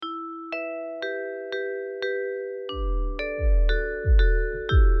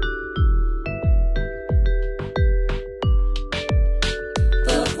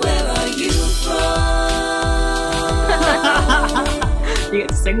You get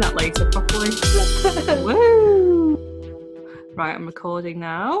to sing that later properly. Woo! Right, I'm recording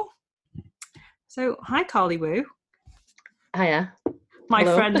now. So, hi, Carly Woo. Hiya. My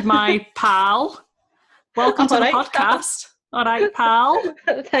Hello. friend, my pal. Welcome to the podcast. All right, pal.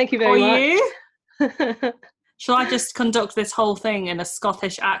 Thank you very much. How are you? Shall I just conduct this whole thing in a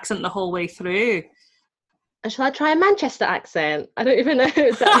Scottish accent the whole way through? Shall I try a Manchester accent? I don't even know.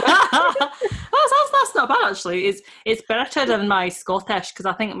 Is That's not bad, actually. It's better than my Scottish, because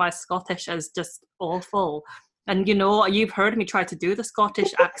I think my Scottish is just awful. And you know, you've heard me try to do the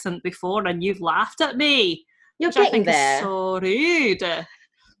Scottish accent before, and you've laughed at me. You're which getting I think there. Is so rude. I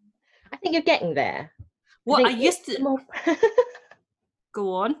think you're getting there. What I used to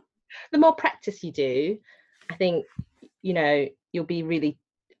go on. The more practice you do, I think you'll be really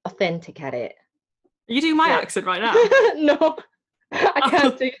authentic at it. You do my accent right now? No, I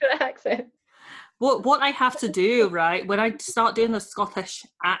can't do the accent. What I have to do, right, when I start doing the Scottish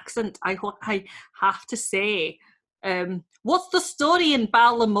accent, I have to say, what's the story in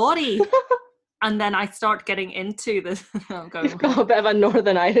Ballamori? And then I start getting into this. You've got a bit of a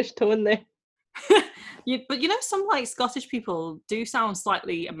Northern Irish tone there. But you know, some like Scottish people do sound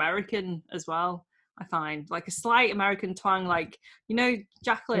slightly American as well. I find like a slight American twang, like, you know,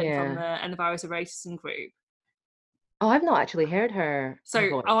 Jacqueline from the End of Hours of Racism group. Oh, I've not actually heard her.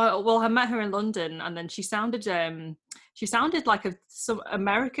 So, I met her in London, and then she sounded like some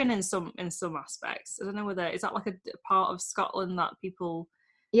American in some aspects. I don't know whether is that like a part of Scotland that people.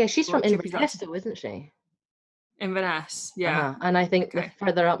 Yeah, she's from Inverness, though, isn't she? Inverness, yeah. And I think the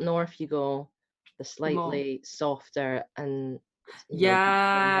further up north you go, the slightly softer and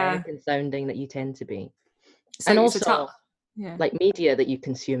American sounding that you tend to be, and also like media that you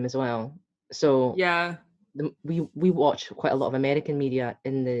consume as well. So we watch quite a lot of American media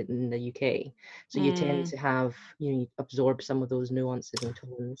in the UK, so you tend to have you absorb some of those nuances and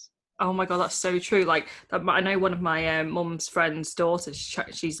tones. Oh my god, that's so true. Like, I know one of my mum's friend's daughters.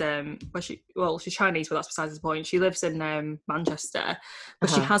 She's she's Chinese, but that's besides the point. She lives in Manchester, but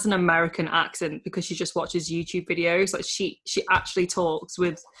she has an American accent because she just watches YouTube videos. Like, she actually talks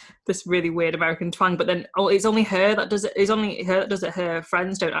with this really weird American twang. But then it's only her that does it. It's only her that does it. Her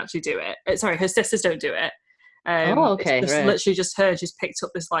friends don't actually do it. Sorry, her sisters don't do it. Okay, it's literally just her. She's picked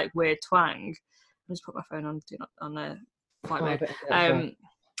up this like weird twang. I'll just put my phone on the flight mode.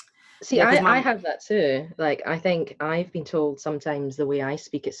 See, I have that too. Like, I think I've been told sometimes the way I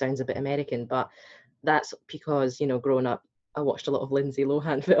speak, it sounds a bit American, but that's because, growing up, I watched a lot of Lindsay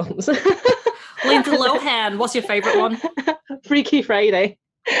Lohan films. Lindsay Lohan, what's your favourite one? Freaky Friday.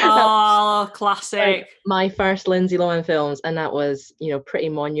 Oh, classic. Like my first Lindsay Lohan films, and that was, pretty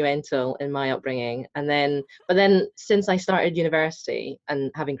monumental in my upbringing. But then since I started university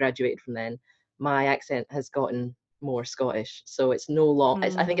and having graduated from then, my accent has gotten more Scottish, so it's no longer.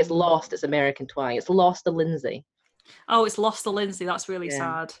 I think it's lost its American twang. It's lost the Lindsay. Oh, it's lost the Lindsay. That's really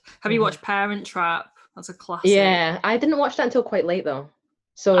sad. Have you watched Parent Trap? That's a classic. Yeah, I didn't watch that until quite late though.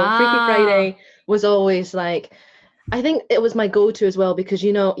 So Freaky Friday was always like, I think it was my go-to as well because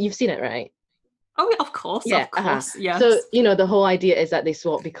you've seen it, right? Oh, of course, yeah, of course, yes. So, the whole idea is that they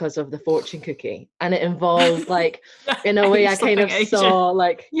swap because of the fortune cookie. And it involved, like, in a way I kind of saw,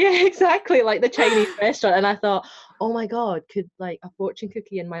 like, yeah, exactly, like the Chinese restaurant. And I thought, oh my God, could, like, a fortune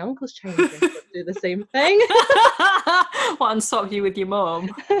cookie in my uncle's Chinese restaurant do the same thing? What, and swap you with your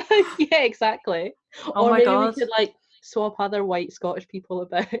mum? Yeah, exactly. Oh or my maybe God. we could, like, swap other white Scottish people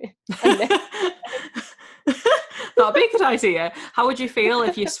about. That'd be a good idea. How would you feel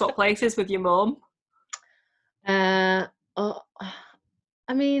if you swap places with your mum? I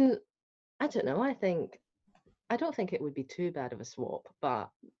mean, I don't know. I don't think it would be too bad of a swap, but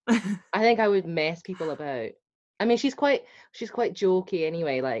I think I would mess people about. I mean, she's quite jokey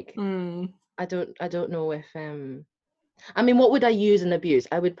anyway. Like, I don't know if I mean, what would I use and abuse?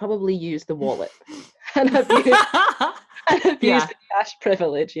 I would probably use the wallet and abuse the cash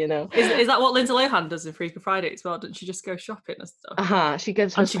privilege, Is that what Lindsay Lohan does in Freaky Friday as well? Doesn't she just go shopping and stuff? She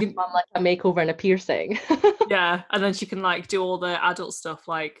gives her mum like a makeover and a piercing. Yeah, and then she can like do all the adult stuff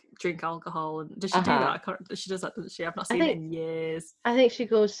like drink alcohol. And does she do that? She does that, doesn't she? I've not seen it in years. I think she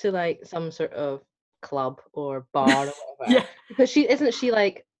goes to like some sort of club or bar or whatever. Yeah, because isn't she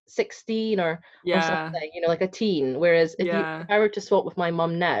like 16 or something? Like a teen. Whereas if I were to swap with my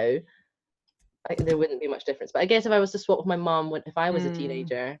mum now, there wouldn't be much difference. But I guess if I was to swap with my mum if I was a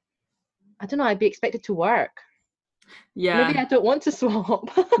teenager, I don't know, I'd be expected to work. Yeah. Maybe I don't want to swap.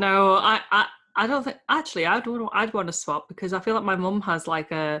 No, I don't think actually I'd want to swap, because I feel like my mum has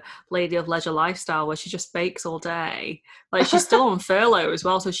like a lady of leisure lifestyle where she just bakes all day. Like she's still on furlough as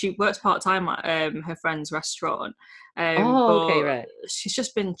well, so she works part-time at her friend's restaurant. Oh, okay, But right. she's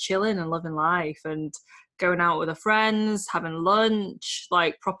just been chilling and living life and going out with her friends, having lunch,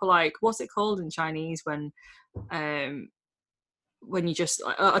 like proper, like, what's it called in Chinese when you just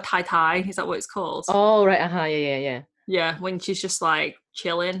a tai tai, is that what it's called? Oh, right. Yeah. Yeah, when she's just like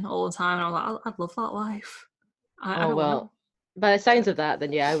chilling all the time, and I'm like, I'd love that life. I Oh, don't well, want by the sounds of that,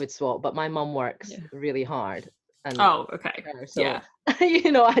 then yeah, I would swap. But my mum works to. really hard, and Oh, okay. so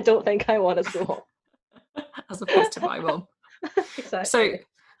I don't think I want to swap. As opposed to my mum. Exactly.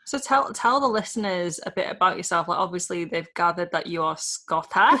 So tell the listeners a bit about yourself. Like, obviously they've gathered that you are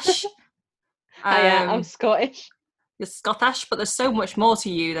Scottish. I'm Scottish. You're Scottish, but there's so much more to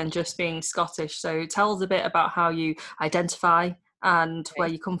you than just being Scottish. So tell us a bit about how you identify and where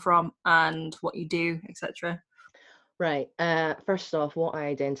you come from and what you do, etc. Right. First off, what I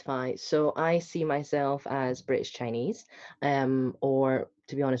identify. So I see myself as British Chinese, or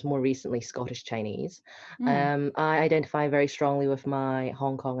to be honest, more recently, Scottish Chinese. I identify very strongly with my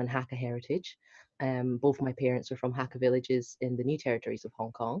Hong Kong and Hakka heritage. Both my parents are from Hakka villages in the New Territories of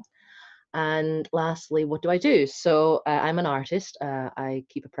Hong Kong. And lastly, what do I do? So I'm an artist. I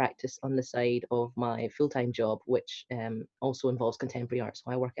keep a practice on the side of my full-time job, which also involves contemporary art. So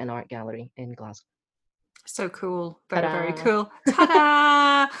I work in an art gallery in Glasgow. So cool. Very, Ta-da. very cool.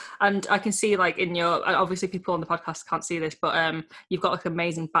 Ta-da! And I can see, like, in your, obviously people on the podcast can't see this, but you've got like an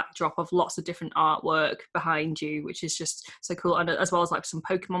amazing backdrop of lots of different artwork behind you, which is just so cool. And as well as like some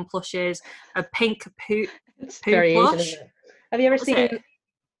Pokemon plushes, a pink poo plush. Have you ever seen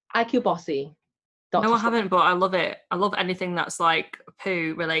IQ Bossy? No, I haven't, but I love it. I love anything that's like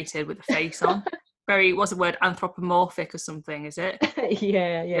poo related with a face on. Very, what's the word, anthropomorphic or something, is it?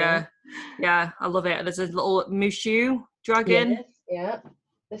 Yeah, I love it. There's a little Mushu dragon. Yes, yeah,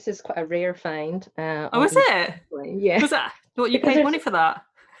 this is quite a rare find. Oh, is it? Yeah. Was that what, you paid money for that?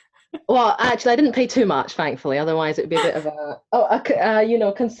 Well, actually, I didn't pay too much, thankfully. Otherwise, it would be a bit of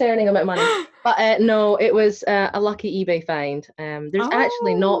a concerning amount of money. But no, it was a lucky eBay find. There's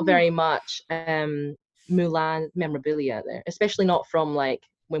actually not very much Mulan memorabilia out there, especially not from like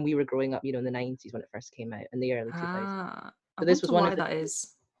when we were growing up, in the 90s when it first came out, in the early 2000s. So this was one of the... that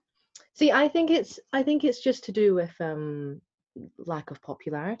is. See, I think it's just to do with lack of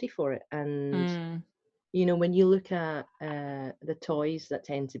popularity for it, and when you look at the toys that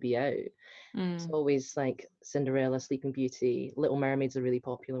tend to be out, it's always like Cinderella, Sleeping Beauty, Little Mermaid's a really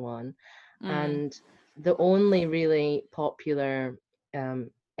popular one, and the only really popular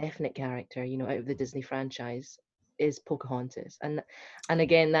ethnic character, out of the Disney franchise is Pocahontas, and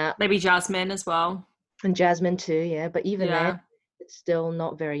again that maybe Jasmine as well, and Jasmine too, yeah. But even then, it's still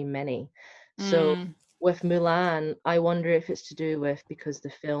not very many. So with Mulan, I wonder if it's to do with because the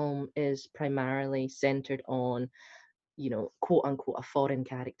film is primarily centered on, quote unquote, a foreign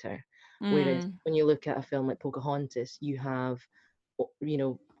character. Whereas when you look at a film like Pocahontas, you have,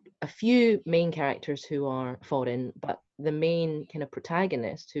 a few main characters who are foreign, but the main kind of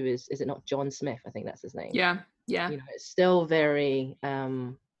protagonist, who is it not John Smith? I think that's his name. Yeah. It's still very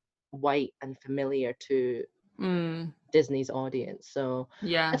white and familiar to Disney's audience. So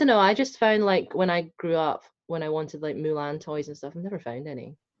I don't know, I just found like when I grew up, when I wanted like Mulan toys and stuff, I've never found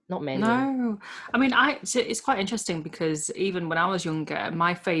any. Not many. No, I mean, it's quite interesting because even when I was younger,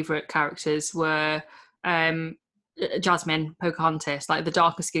 my favorite characters were Jasmine, Pocahontas, like the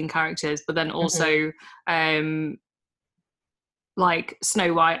darker skin characters, but then also like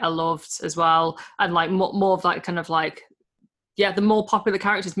Snow White I loved as well, and like more of like kind of like the more popular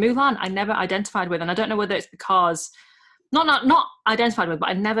characters. Mulan I never identified with, and I don't know whether it's because not identified with, but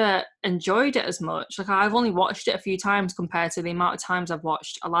I never enjoyed it as much. Like I've only watched it a few times compared to the amount of times I've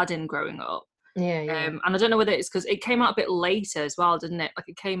watched Aladdin growing up. And I don't know whether it's because it came out a bit later as well, didn't it? Like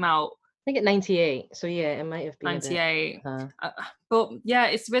it came out, I think, at 98. So yeah, it might have been 98. But yeah,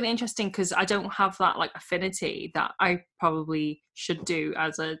 it's really interesting because I don't have that like affinity that I probably should do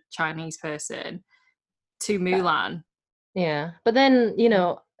as a Chinese person to Mulan. Yeah, but then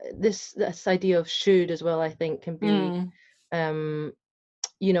this idea of should as well, I think, can be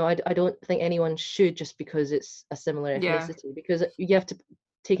I don't think anyone should just because it's a similar ethnicity, because you have to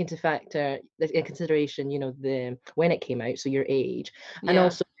take into consideration the when it came out, so your age, and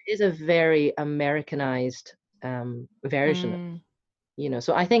also it is a very Americanized version,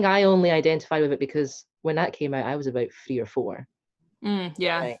 so I think I only identify with it because when that came out I was about 3 or 4.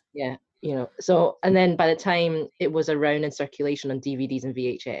 Right? So, and then by the time it was around in circulation on DVDs and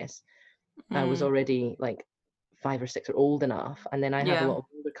VHS, I was already like 5 or 6 are old enough, and then I have a lot of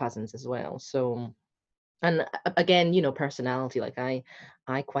older cousins as well. So, and again, personality, like I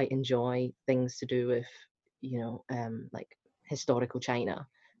quite enjoy things to do with, like historical China.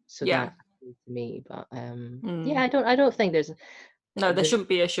 So that to me, but yeah, I don't think there's no, there shouldn't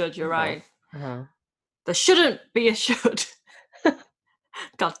be a should. You're right. Uh-huh. There shouldn't be a should.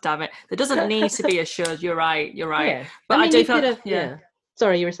 God damn it! There doesn't need to be a should. You're right. You're right. Yeah. But I do feel yeah.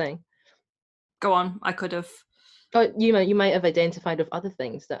 Sorry, you were saying. Go on. I could have. Oh, you might have identified with other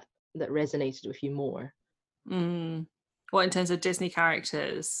things that resonated with you more. What, in terms of Disney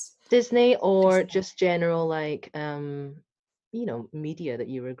characters? Disney or just general, like, media that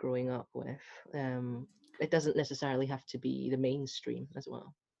you were growing up with. It doesn't necessarily have to be the mainstream as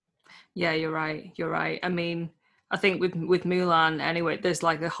well. Yeah, you're right. You're right. I mean, I think with Mulan anyway, there's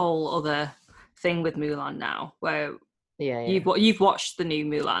like a whole other thing with Mulan now where you've watched the new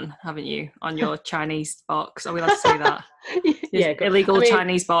Mulan, haven't you, on your Chinese box? Are we allowed to say that? Yeah, illegal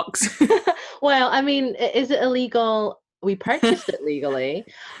Chinese box. Well, I mean, is it illegal? We purchased it legally,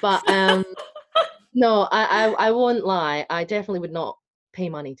 but no, I won't lie. I definitely would not pay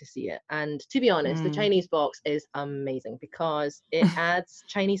money to see it. And to be honest, the Chinese box is amazing because it adds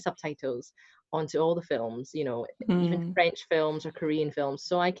Chinese subtitles onto all the films, even French films or Korean films.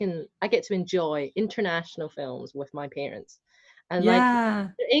 So I get to enjoy international films with my parents. And like,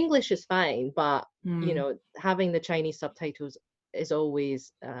 English is fine, but having the Chinese subtitles is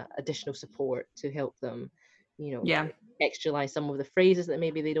always additional support to help them, contextualize some of the phrases that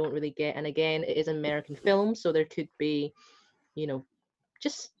maybe they don't really get. And again, it is an American film, so there could be,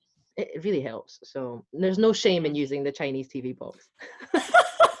 just it really helps. So there's no shame in using the Chinese TV box.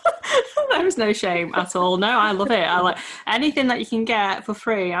 There's no shame at all. No, I love it. I like anything that you can get for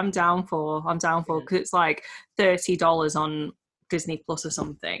free. I'm down for because it's like $30 on Disney Plus or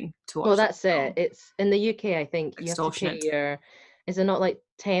something to watch. Well, that's it. It's in the UK. I think you have to pay is it not like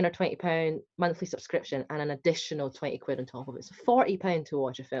 £10 or £20 monthly subscription and an additional 20 quid on top of it? So £40 to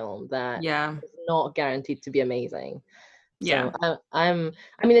watch a film that is not guaranteed to be amazing. So I mean,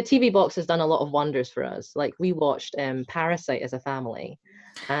 the TV box has done a lot of wonders for us. Like, we watched Parasite as a family,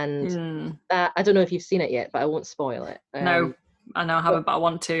 and I don't know if you've seen it yet, but I won't spoil it. No, I know I haven't, but I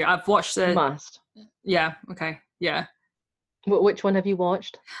want to. I've watched the. You must. Yeah. Okay. Yeah. Which one have you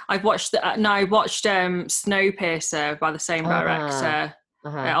watched? I watched Snowpiercer by the same director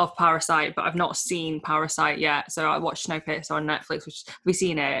of Parasite, but I've not seen Parasite yet. So I watched Snowpiercer on Netflix. Which, have we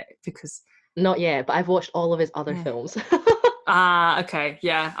seen it? Because not yet, but I've watched all of his other films. Okay.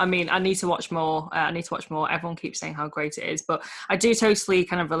 Yeah. I mean, I need to watch more. Everyone keeps saying how great it is, but I do totally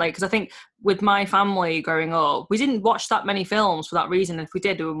kind of relate, because I think with my family growing up, we didn't watch that many films for that reason. If we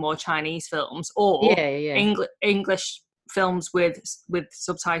did, there were more Chinese films or English films with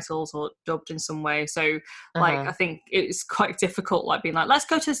subtitles or dubbed in some way. So like, I think it's quite difficult, like being like, let's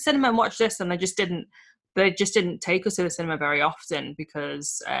go to the cinema and watch this, and they just didn't take us to the cinema very often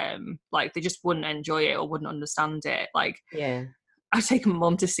because like they just wouldn't enjoy it or wouldn't understand it. Like, I've taken my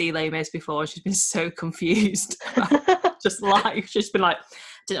mum to see Les Mis before. She's been so confused. She's been like,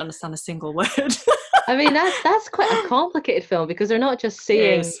 didn't understand a single word. I mean, that's quite a complicated film because they're not just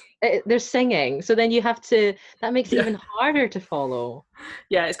saying, they're singing. So then you have to, that makes it even harder to follow.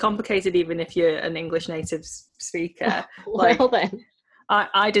 Yeah, it's complicated even if you're an English native speaker. Well, then.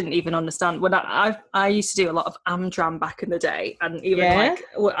 I didn't even understand when I used to do a lot of Amdram back in the day, and even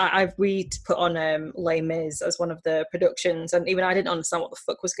we put on Les Mis as one of the productions, and even I didn't understand what the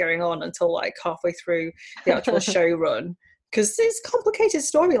fuck was going on until like halfway through the actual show run, because it's complicated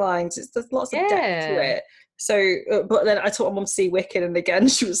storylines. There's lots of depth to it. So, but then I taught my mum to see Wicked, and again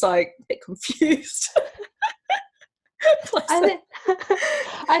she was like a bit confused.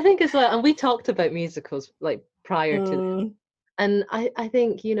 I think as well, and we talked about musicals like prior to this. And I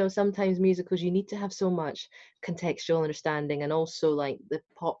think, sometimes musicals, you need to have so much contextual understanding and also like the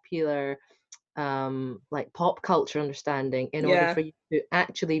popular, like pop culture understanding in order for you to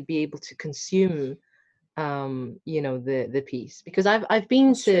actually be able to consume, the piece. Because I've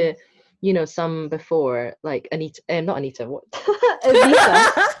been to, some before, like not Anita, what?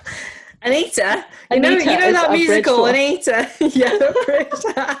 Anita. Anita. You know that musical, Anita. Yeah,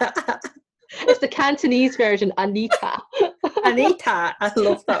 it's the Cantonese version, Anita. Anita, I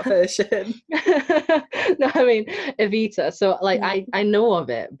love that version. No, I mean Evita. So like I know of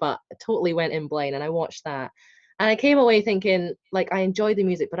it, but I totally went in blind, and I watched that, and I came away thinking like I enjoyed the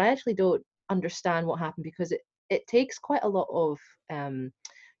music, but I actually don't understand what happened because it takes quite a lot of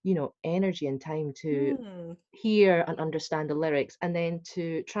energy and time to hear and understand the lyrics, and then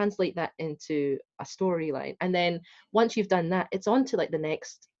to translate that into a storyline. And then once you've done that, it's on to like the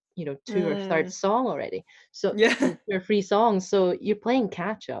next two or third song already. So yeah, 2 or 3 songs. So you're playing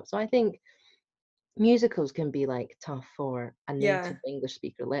catch up. So I think musicals can be like tough for a native English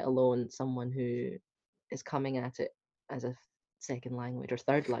speaker, let alone someone who is coming at it as a second language or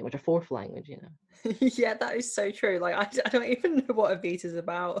third language or fourth language, yeah, that is so true. Like I don't even know what Evita's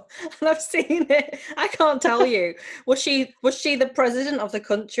about, and I've seen it. I can't tell you. Was she the president of the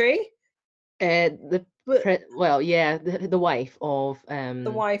country? Well, yeah, the wife of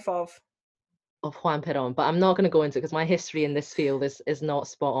The wife of Juan Perón, but I'm not going to go into it because my history in this field is not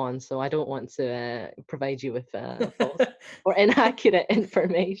spot on, so I don't want to provide you with false or inaccurate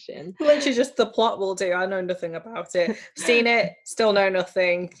information. Literally just the plot will do. I know nothing about it. Seen it, still know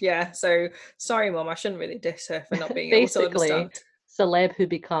nothing. Yeah, so sorry, Mum, I shouldn't really diss her for not being able to understand. Celeb who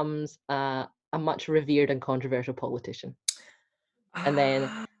becomes a much revered and controversial politician. And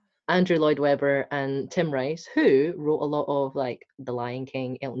then Andrew Lloyd Webber and Tim Rice, who wrote a lot of like The Lion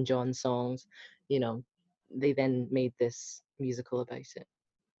King, Elton John songs, they then made this musical about it.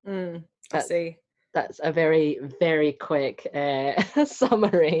 I see. That's a very, very quick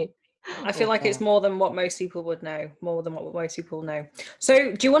summary. I feel like it's more than what most people would know, more than what most people know.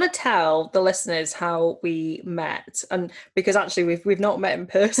 So do you want to tell the listeners how we met? And because actually we've not met in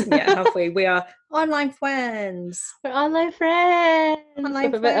person yet, have we? We are online friends. We're online friends.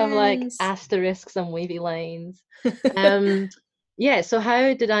 With a bit of like asterisks and wavy lines. Yeah, so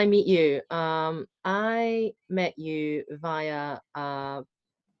how did I meet you? I met you via a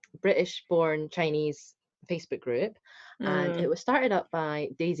British-born Chinese Facebook group, and it was started up by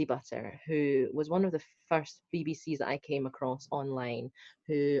Daisy Butter, who was one of the first BBCs that I came across online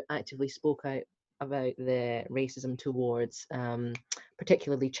who actively spoke out about the racism towards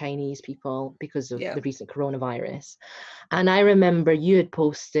particularly Chinese people because of the recent coronavirus. And I remember you had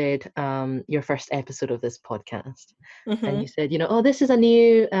posted your first episode of this podcast, and you said, oh, this is a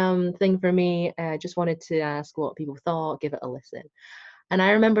new thing for me. I just wanted to ask what people thought, give it a listen. And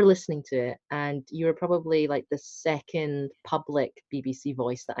I remember listening to it, and you were probably like the second public BBC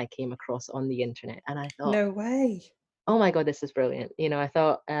voice that I came across on the internet. And I thought, no way. Oh my God, this is brilliant. I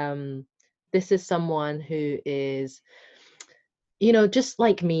thought, this is someone who is, just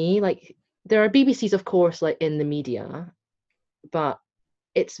like me. Like, there are BBCs, of course, like in the media, but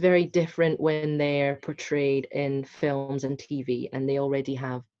it's very different when they're portrayed in films and TV, and they already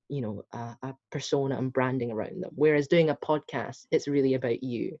have a persona and branding around them, whereas doing a podcast, it's really about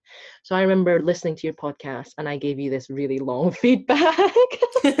you. So I remember listening to your podcast and I gave you this really long feedback.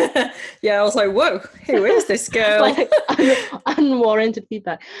 Yeah, I was like, whoa, who is this girl? Like, unwarranted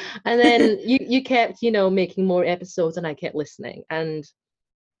feedback. And then you kept making more episodes, and I kept listening, and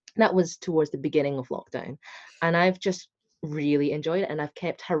that was towards the beginning of lockdown, and I've just really enjoyed it, and I've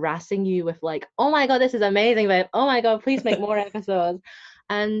kept harassing you with like, oh my God, this is amazing, babe, oh my God, please make more episodes.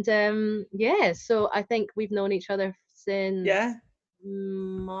 And so I think we've known each other since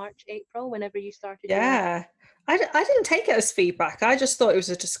March, April, whenever you started. I didn't take it as feedback. I just thought it was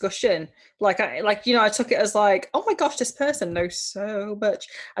a discussion. I took it as like, oh my gosh, this person knows so much.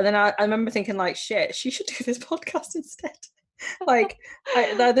 And then I remember thinking like, shit, she should do this podcast instead. Like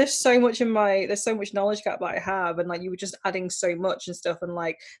there's so much knowledge gap that I have, and like you were just adding so much and stuff, and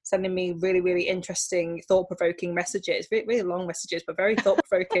like sending me really, really interesting, thought-provoking messages, really long messages, but very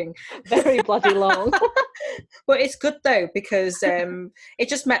thought-provoking. Very bloody long. But it's good though, because it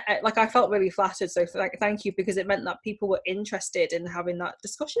just meant like I felt really flattered, so thank you, because it meant that people were interested in having that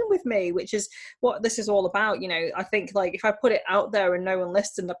discussion with me, which is what this is all about. I think like if I put it out there and no one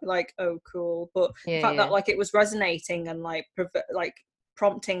listened, I'd be like, oh cool. But the fact that like it was resonating and like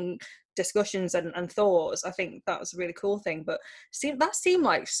prompting discussions and thoughts, I think that was a really cool thing. But that seemed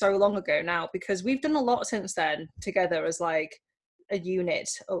like so long ago now, because we've done a lot since then together as like a unit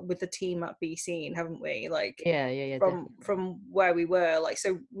with the team at Be Seen, haven't we? Like from where we were, like,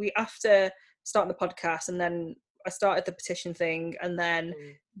 so we, after starting the podcast, and then I started the petition thing, and then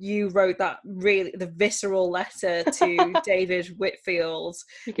you wrote the visceral letter to David Whitfield,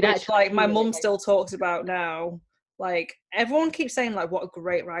 which like my mum still talks about now. Like everyone keeps saying like what a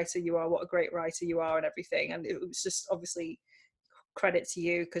great writer you are and everything, and it was just obviously credit to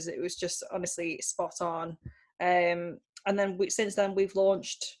you, because it was just honestly spot on. And then since then we've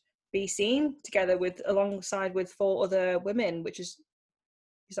launched Be Seen together alongside with 4 other women, which is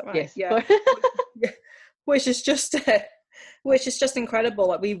that right? Yes. Which is just incredible.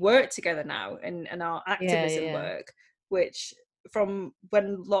 Like we work together now in our activism work, which from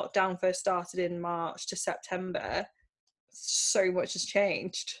when lockdown first started in March to September, so much has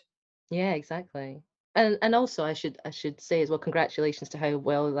changed. Yeah, exactly. And also I should say as well, congratulations to how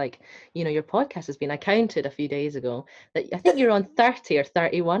well, like, you know, your podcast has been. I counted a few days ago that I think you're on 30 or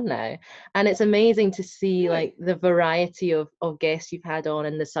 31 now, and it's amazing to see like the variety of guests you've had on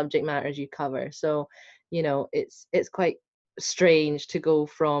and the subject matters you cover. So, you know, it's quite strange to go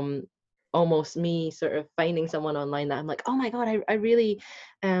from almost me sort of finding someone online that I'm like, oh my god, I really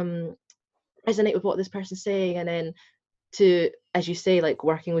resonate with what this person's saying, and then to, as you say, like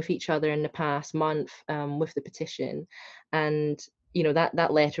working with each other in the past month with the petition. And you know,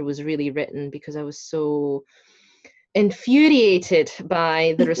 that letter was really written because I was so infuriated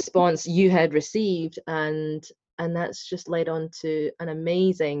by the response you had received, and that's just led on to an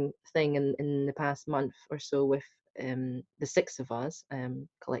amazing thing in the past month or so with the six of us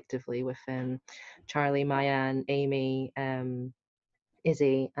collectively, with Charlie, Mayan, Amy,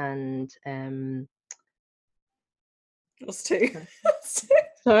 Izzy, and us two.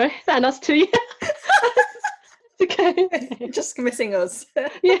 Sorry, and us two. Okay. Just missing us.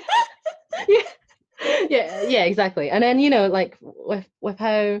 Yeah. Yeah, exactly. And then, you know, like with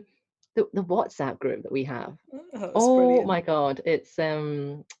how the WhatsApp group that we have. Oh my god, it's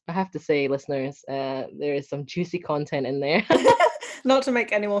I have to say, listeners, there is some juicy content in there. Not to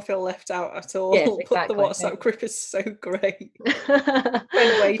make anyone feel left out at all. Yes, exactly. But the WhatsApp group is so great. Spend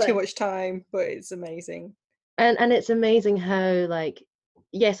way too much time, but it's amazing. And it's amazing how, like,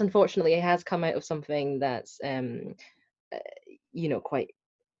 yes, unfortunately it has come out of something that's you know, quite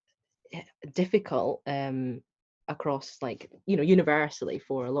difficult across, like, you know, universally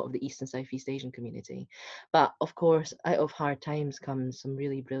for a lot of the East and Southeast Asian community. But of course, out of hard times comes some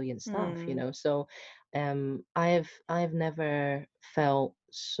really brilliant stuff, you know. So I've never felt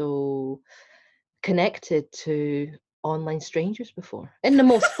so connected to online strangers before, in the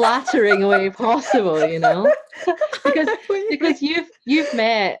most flattering way possible, you know. because you've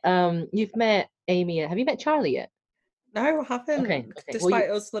met Amy. Have you met Charlie yet? No, I haven't. Okay. Despite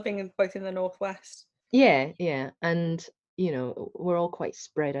us living both in the Northwest. Yeah, and you know, we're all quite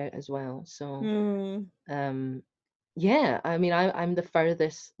spread out as well. So yeah, I mean, I'm the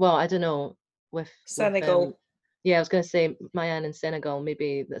furthest. Well, I don't know with Senegal. Yeah, I was going to say Mayan in Senegal.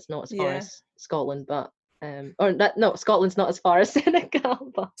 Maybe that's not as far as Scotland, but or that no, Scotland's not as far as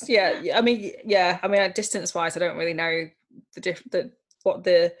Senegal. But I mean, distance wise, I don't really know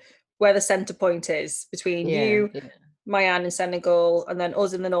where the center point is between you, Mayan in Senegal, and then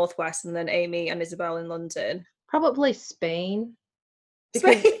us in the Northwest, and then Amy and Isabel in London. Probably Spain.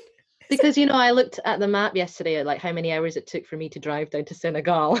 Because you know, I looked at the map yesterday at like how many hours it took for me to drive down to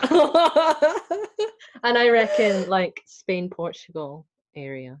Senegal. And I reckon like Spain, Portugal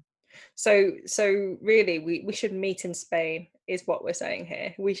area. So really we should meet in Spain, is what we're saying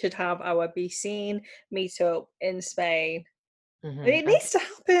here. We should have our Be Seen meetup in Spain. It needs to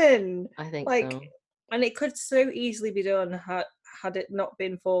happen. I think like, so. And it could so easily be done had it not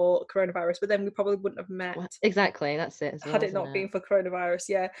been for coronavirus, but then we probably wouldn't have met. Well, exactly, that's it as well, had it not been for coronavirus.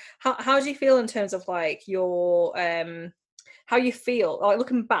 Yeah. How do you feel in terms of like your how you feel, like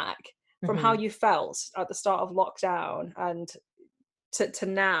looking back from how you felt at the start of lockdown and to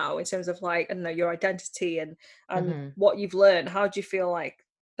now, in terms of like, I don't know, your identity and what you've learned? How do you feel like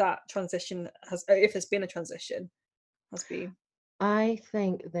that transition has, if there's been a transition, has been? I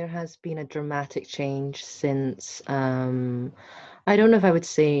think there has been a dramatic change since I don't know if I would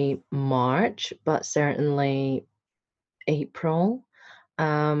say March, but certainly April,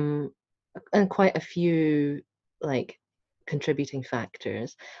 and quite a few like contributing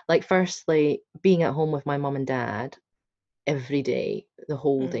factors. Like, firstly, being at home with my mum and dad every day, the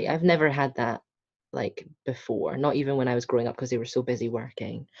whole day. I've never had that like before, not even when I was growing up, because they were so busy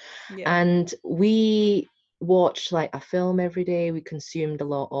working. And we watched like a film every day. We consumed a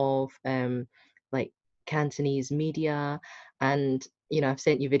lot of like Cantonese media, and you know, I've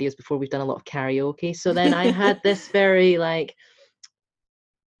sent you videos before. We've done a lot of karaoke. So then I had this very like,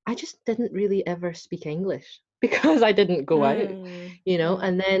 I just didn't really ever speak English because I didn't go out, you know.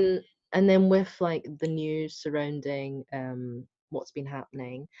 And then with like the news surrounding what's been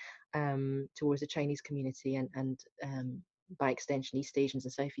happening towards the Chinese community and by extension East Asians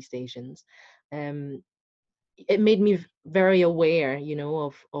and Southeast Asians, it made me very aware, you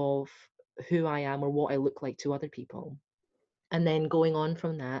know, of who I am or what I look like to other people. And then going on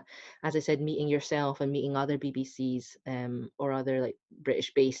from that, as I said, meeting yourself and meeting other BBCs or other like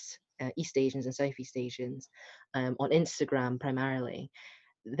British-based East Asians and Southeast Asians on Instagram primarily,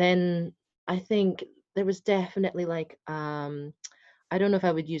 then I think there was definitely like I don't know if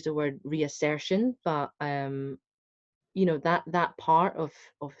I would use the word reassertion, but you know, that part of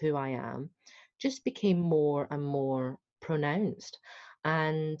who I am just became more and more pronounced.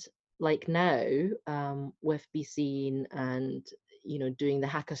 And like now, with Be Seen and, you know, doing the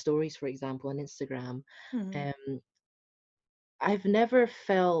Hakka stories, for example, on Instagram, I've never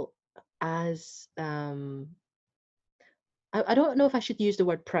felt as I don't know if I should use the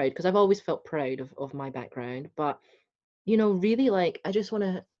word proud, because I've always felt proud of my background, but, you know, really, like, I just want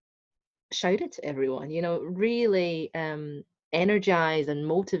to shout it to everyone, you know, really energized and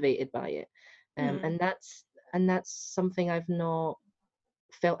motivated by it. And that's something I've not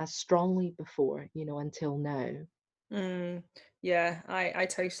felt as strongly before, you know, until now. Yeah, I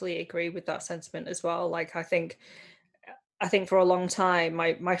totally agree with that sentiment as well. Like, I think for a long time,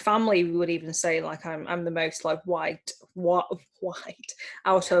 my family would even say like I'm the most like white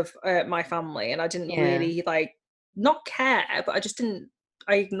out of my family, and I didn't really like not care, but I just didn't.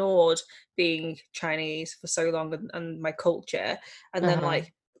 I ignored being Chinese for so long and my culture, and then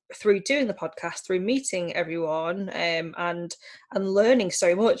like through doing the podcast, through meeting everyone, and learning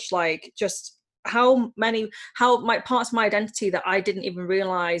so much, like just how my parts of my identity that I didn't even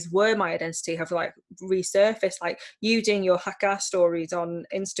realize were my identity have like resurfaced. Like you doing your Hakka stories on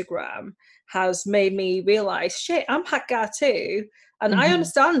Instagram has made me realize, shit, I'm Hakka too. And I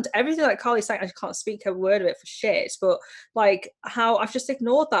understand everything that Carly's saying. I can't speak a word of it for shit, but like how I've just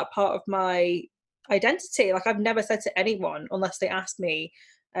ignored that part of my identity. Like I've never said to anyone, unless they ask me,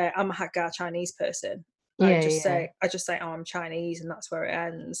 I'm a Hakka Chinese person. I just say, oh, I'm Chinese, and that's where it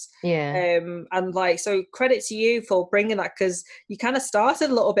ends. And like, so credit to you for bringing that, because you kind of started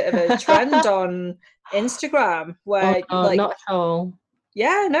a little bit of a trend on Instagram where like, not at all.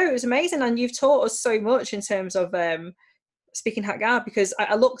 Yeah, no, it was amazing, and you've taught us so much in terms of speaking Hakka, because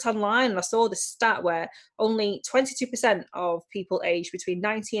I looked online and I saw this stat where only 22% of people aged between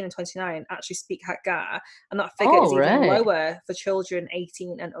 19 and 29 actually speak Hakka, and that figure is even lower for children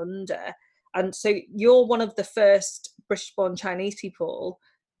 18 and under. And so you're one of the first British-born Chinese people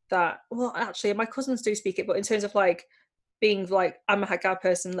that, well, actually, my cousins do speak it, but in terms of like being like, I'm a Hakka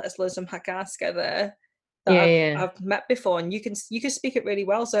person, let's learn some Hakka together, that I've met before, and you can speak it really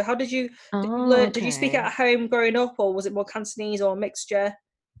well. So how did you learn? Did you speak it at home growing up, or was it more Cantonese or a mixture?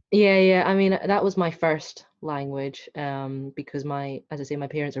 Yeah. I mean, that was my first language, because as I say, my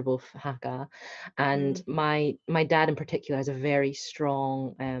parents are both Hakka, and my dad in particular has a very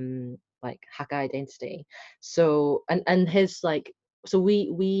strong like Hakka identity. So and his like, so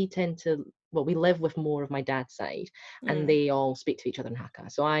we tend to, well, we live with more of my dad's side, and they all speak to each other in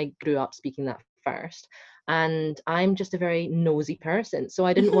Hakka. So I grew up speaking that first, and I'm just a very nosy person, so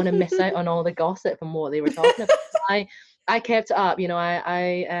I didn't want to miss out on all the gossip and what they were talking about. I kept it up, you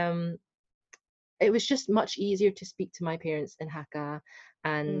know. It was just much easier to speak to my parents in Hakka,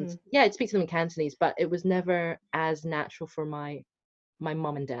 and I'd speak to them in Cantonese, but it was never as natural for my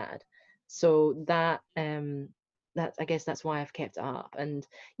mum and dad. So that I guess that's why I've kept it up. And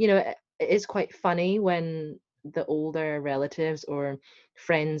you know, it is quite funny when the older relatives or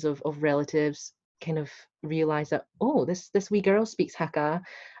friends of relatives kind of realize that, oh, this wee girl speaks Hakka,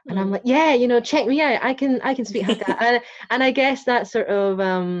 and I'm like, yeah, you know, check me out, I can speak Hakka. and I guess that sort of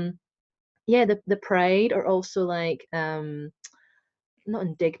the pride, or also like not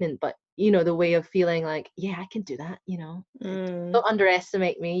indignant, but you know, the way of feeling like, yeah, I can do that, you know. Don't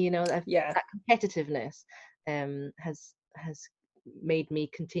underestimate me, you know. That competitiveness has made me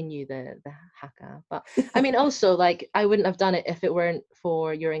continue the Hakka. But I mean, also, like, I wouldn't have done it if it weren't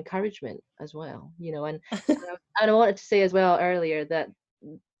for your encouragement as well, you know. And I wanted to say as well earlier that,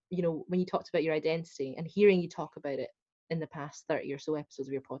 you know, when you talked about your identity and hearing you talk about it in the past 30 or so episodes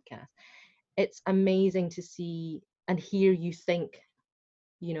of your podcast, it's amazing to see and hear you think,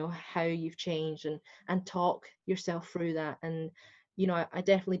 you know, how you've changed, and talk yourself through that. And you know, I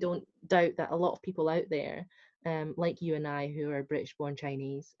definitely don't doubt that a lot of people out there, like you and I, who are British born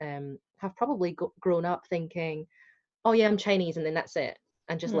Chinese, have probably grown up thinking, oh yeah, I'm Chinese, and then that's it,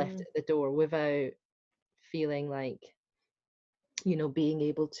 and just left it at the door without feeling like, you know, being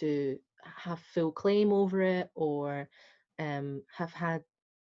able to have full claim over it, or have had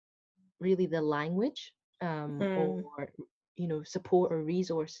really the language, or, you know, support or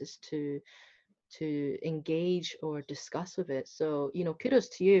resources to engage or discuss with it. So, you know, kudos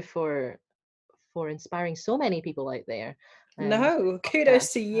to you for inspiring so many people out there. No,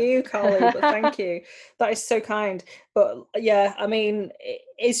 kudos to you, Carly, but thank you. That is so kind. But yeah, I mean,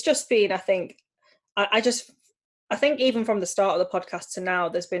 it's just been, I think, I think even from the start of the podcast to now,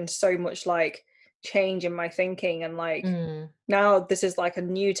 there's been so much like change in my thinking, and like now this is like a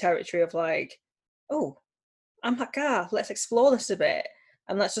new territory of like, oh, I'm Hakka, let's explore this a bit,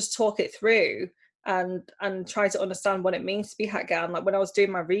 and let's just talk it through, and try to understand what it means to be Hakka. And like when I was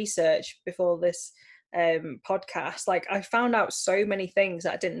doing my research before this podcast, like I found out so many things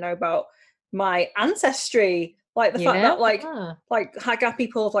that I didn't know about my ancestry, like the fact that like Hakka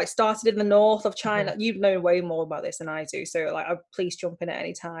people have like started in the north of China. You know way more about this than I do, so like please jump in at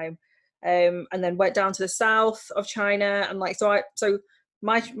any time. And then went down to the south of China, and like so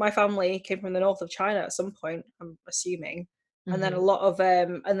my family came from the north of China at some point, I'm assuming. And then a lot of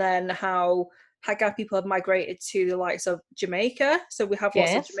and then how Hakka people have migrated to the likes of Jamaica, so we have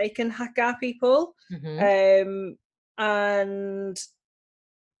lots of Jamaican Hakka people. And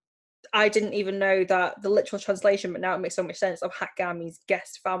I didn't even know that the literal translation, but now it makes so much sense, of Hakka means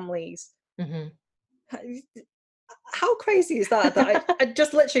guest families. How crazy is that? That I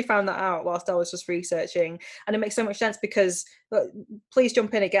just literally found that out whilst I was just researching, and it makes so much sense because please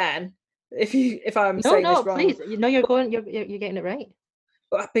jump in again if I'm saying this wrong. Please. You know, you're getting it right.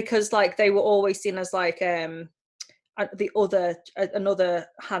 Because like they were always seen as like another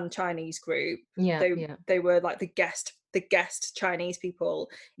Han Chinese group. They were like the guest Chinese people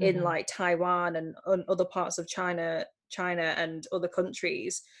in like Taiwan and other parts of China and other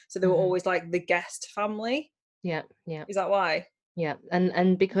countries. So they were always like the guest family. Is that why?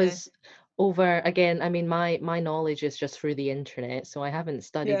 And because over again, I mean, my knowledge is just through the internet, so I haven't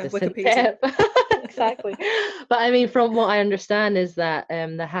studied this in depth. Exactly. But I mean, from what I understand is that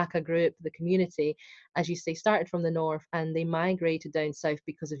the Hakka group, the community, as you say, started from the north and they migrated down south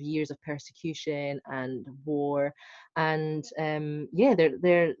because of years of persecution and war. And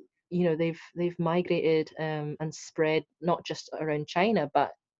they're you know, they've migrated and spread not just around China,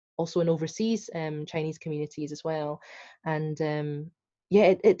 but also in overseas Chinese communities as well. And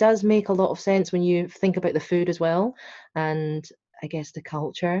it does make a lot of sense when you think about the food as well, and I guess the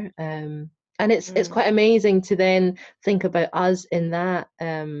culture. And it's quite amazing to then think about us in that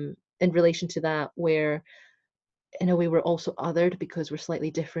in relation to that, where in a way we're also othered because we're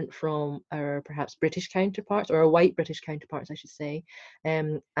slightly different from our perhaps British counterparts, or our white British counterparts, I should say.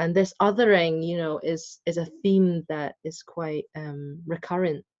 And this othering, you know, is a theme that is quite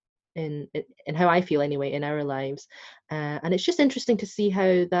recurrent in how I feel anyway in our lives, and it's just interesting to see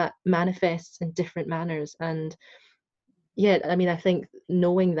how that manifests in different manners. And I mean, I think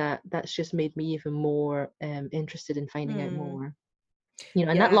knowing that's just made me even more interested in finding out more, you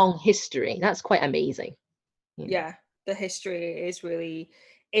know, and that long history, that's quite amazing. The history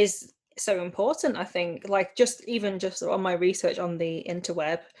is so important. I think like just on my research on the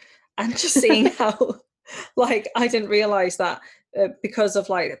interweb and just seeing how like I didn't realize that because of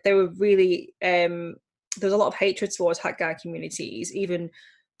like they were really there's a lot of hatred towards Hakka communities, even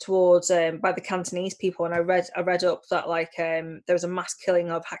towards by the Cantonese people. And I read up that like there was a mass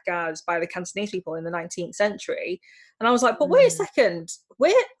killing of Hakkas by the Cantonese people in the 19th century, and I was like, but wait a second,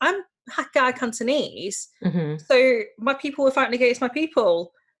 I'm Hakka Cantonese, so my people were fighting against my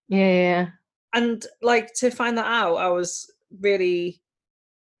people. And like to find that out, I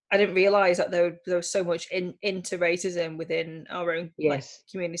didn't realize that there was so much inter-racism within our own like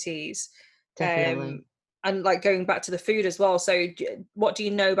communities. Definitely. And like going back to the food as well. So what do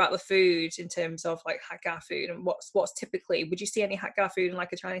you know about the food in terms of like Hakka food, and what's typically, would you see any Hakka food in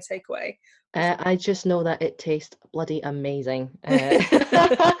like a Chinese takeaway? I just know that it tastes bloody amazing.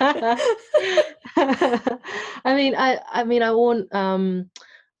 I mean, I won't.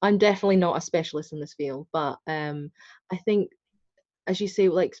 I'm definitely not a specialist in this field, but I think, as you say,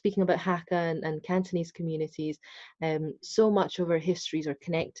 like speaking about Hakka and Cantonese communities, so much of our histories are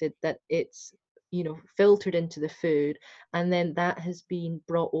connected that it's, you know, filtered into the food, and then that has been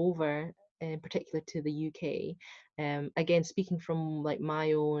brought over, in particular to the UK. Again, speaking from like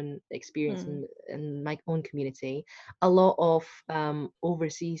my own experience in my own community, a lot of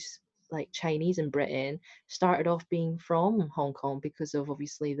overseas like Chinese in Britain started off being from Hong Kong because of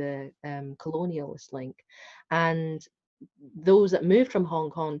obviously the colonialist link, and those that moved from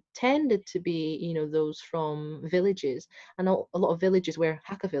Hong Kong tended to be, you know, those from villages, and a lot of villages were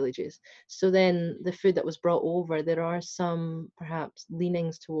Hakka villages. So then the food that was brought over, there are some perhaps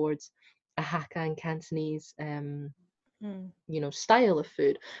leanings towards a Hakka and Cantonese you know, style of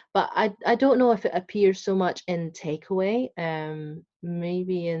food, but I don't know if it appears so much in takeaway,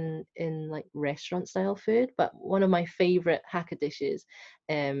 maybe in like restaurant style food. But one of my favorite Hakka dishes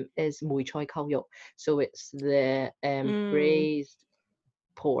is mui choi kao yok, so it's the braised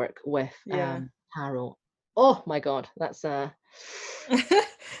pork with taro. Oh my god, that's so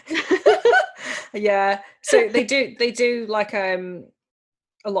they do like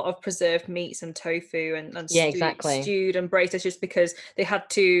a lot of preserved meats and tofu and stewed and braised dishes, because they had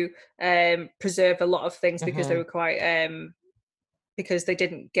to preserve a lot of things because they were quite because they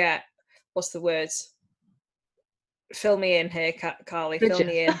didn't get, what's the word, fill me in here, Carly. Bridget. Fill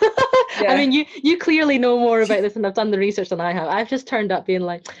me in. Yeah. I mean, you clearly know more about this, and I've done the research than I have. I've just turned up being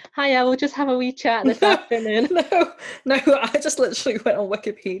like, "Hi, I will just have a wee chat this afternoon." No, I just literally went on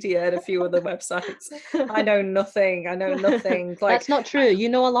Wikipedia and a few other websites. I know nothing. Like, that's not true. You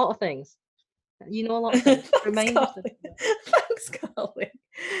know a lot of things. You know a lot of things. Thanks, Carly.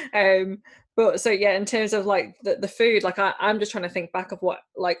 But so yeah, in terms of like the food, like I'm just trying to think back of what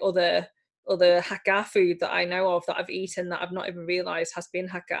like other Hakka food that I know of that I've eaten that I've not even realised has been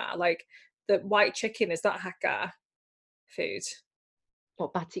Hakka. Like the white chicken, is that Hakka food?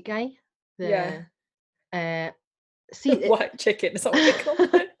 What, batik gai? Yeah. See, white chicken, is that what they call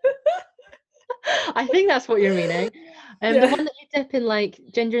it? I think that's what you're meaning. The one that you dip in like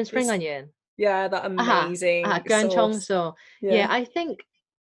ginger and spring onion. Yeah, that amazing sauce. So yeah, I think,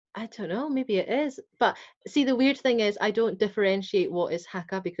 I don't know, maybe it is. But see, the weird thing is I don't differentiate what is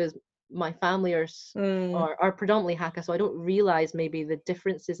Hakka because my family are predominantly Hakka, so I don't realize maybe the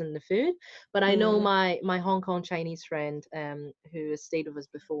differences in the food. But I know my Hong Kong Chinese friend who has stayed with us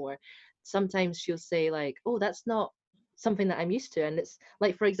before, sometimes she'll say like, "Oh, that's not something that I'm used to," and it's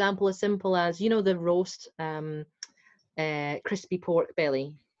like, for example, as simple as, you know, the roast crispy pork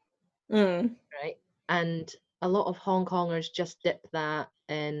belly, right? And a lot of Hong Kongers just dip that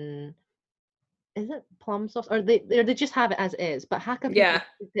in, is it plum sauce, or they just have it as is, but Hakka people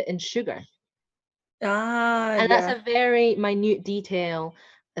dip it in sugar. And that's a very minute detail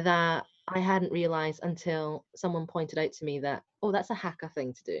that I hadn't realized until someone pointed out to me that, oh, that's a Hakka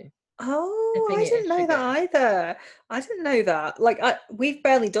thing to do. Oh, I didn't know that either. I didn't know that. Like, we've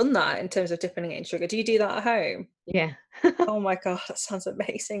barely done that in terms of dipping it in sugar. Do you do that at home? Yeah. Oh my god, that sounds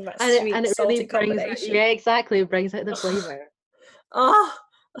amazing. That sweet, and it salty really combination. Yeah, exactly. It brings out the flavor. Oh,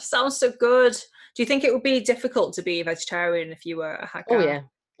 that sounds so good. Do you think it would be difficult to be a vegetarian if you were a Hakka? Oh yeah.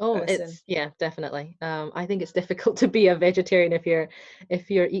 Oh, person? It's definitely. I think it's difficult to be a vegetarian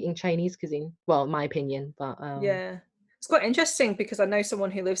if you're eating Chinese cuisine. Well, in my opinion, but yeah, it's quite interesting because I know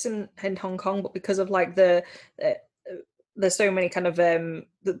someone who lives in Hong Kong, but because of like there's so many kind of the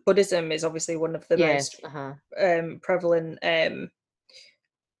Buddhism is obviously one of the most prevalent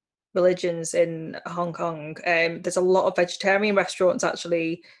religions in Hong Kong. There's a lot of vegetarian restaurants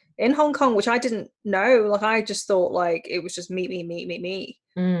actually in Hong Kong, which I didn't know. Like I just thought like it was just meat in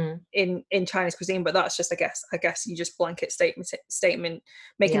Chinese cuisine, but that's just I guess you just blanket statement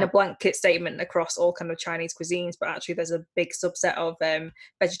making a blanket statement across all kind of Chinese cuisines, but actually there's a big subset of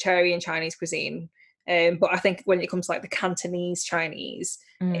vegetarian Chinese cuisine. But I think when it comes to like the Cantonese Chinese,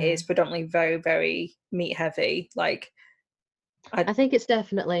 it is predominantly very, very meat heavy. Like I think it's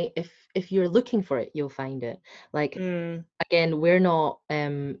definitely, if you're looking for it, you'll find it. Like again, we're not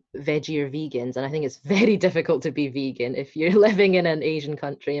veggie or vegans, and I think it's very difficult to be vegan if you're living in an Asian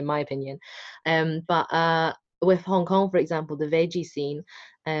country, in my opinion. But with Hong Kong, for example, the veggie scene,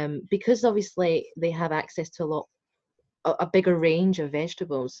 because obviously they have access to a bigger range of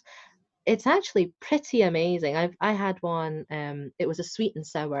vegetables, it's actually pretty amazing. I had one, it was a sweet and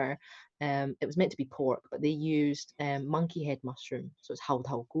sour, it was meant to be pork, but they used monkey head mushroom, so it's hao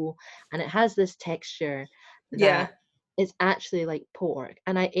tao gu, and it has this texture that is actually like pork.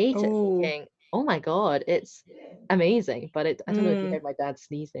 And I ate it thinking, oh my god, it's amazing. But I don't know if you heard my dad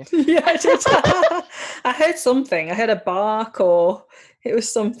sneeze there. Yeah, I did. I heard something. I heard a bark, or it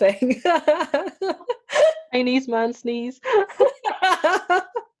was something. Chinese man sneeze.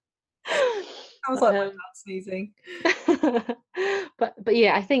 I was like my dad sneezing. but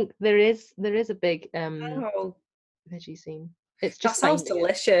yeah, I think there is a big veggie scene. It's just, that sounds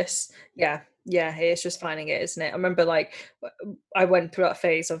delicious. Yeah, it's just finding it, isn't it? I remember like I went through that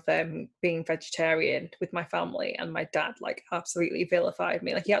phase of being vegetarian with my family, and my dad like absolutely vilified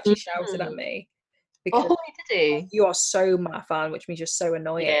me. Like he actually shouted at me because did he? You are so Mafan, which means you're so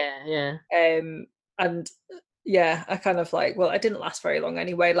annoying. Yeah. And yeah, I kind of like, well, I didn't last very long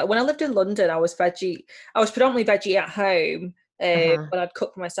anyway. Like when I lived in London, I was predominantly veggie at home, but I'd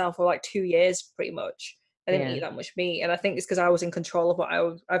cook for myself for like 2 years pretty much. I didn't eat that much meat, and I think it's because I was in control of what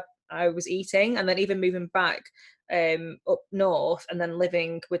I was eating. And then even moving back up north and then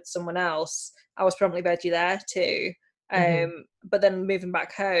living with someone else, I was predominantly veggie there too. But then moving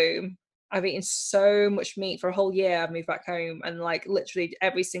back home, I've eaten so much meat for a whole year. I've moved back home, and like literally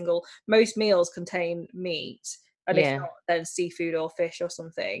most meals contain meat, and if not, then seafood or fish or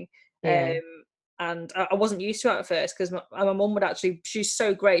something. And I wasn't used to it at first because my mum would actually, she's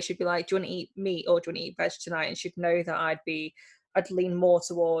so great. She'd be like, "Do you want to eat meat or do you want to eat veg tonight?" And she'd know that I'd lean more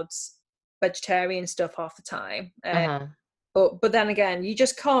towards vegetarian stuff half the time. But then again, you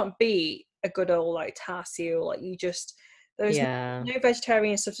just can't beat a good old like tar seal. Like there's no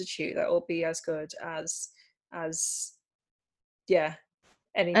vegetarian substitute that will be as good as as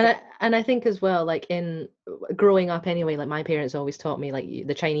anything. And I think as well, like in growing up anyway, like my parents always taught me like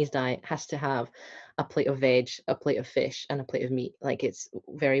the Chinese diet has to have a plate of veg, a plate of fish, and a plate of meat. Like it's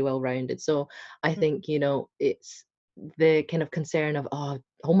very well rounded. So I think, it's the kind of concern of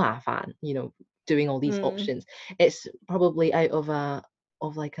ma fan, doing all these options. It's probably out of are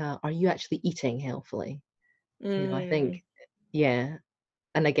you actually eating healthily? I think, yeah.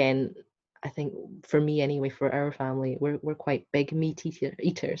 And again, I think for me anyway, for our family, we're quite big meat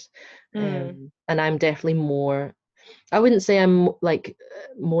eaters, and I'm definitely more. I wouldn't say I'm like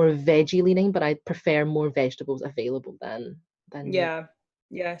more veggie leaning, but I prefer more vegetables available than meat.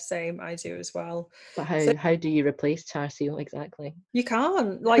 Yeah, same. I do as well. But how do you replace char siu exactly? You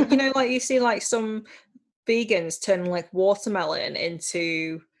can't, like, like you see like some vegans turn like watermelon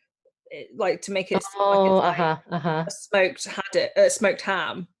into like to make it a smoked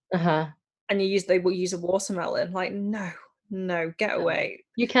ham, and they will use a watermelon. Like, no, get away.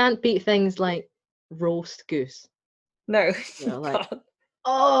 You can't beat things like roast goose. No, like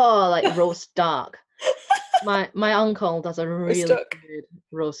like roast duck. My uncle does a really good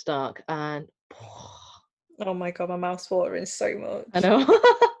roast duck, and oh my god, my mouth's watering so much. I know.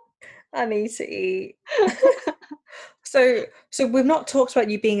 I need to eat. So we've not talked about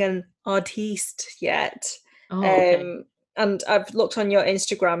you being an artiste yet. Okay. And I've looked on your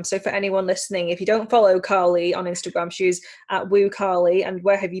Instagram. So for anyone listening, if you don't follow Carly on Instagram, she's at Woo Carly. And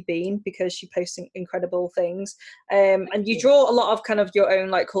where have you been? Because she posts incredible things. And you draw a lot of kind of your own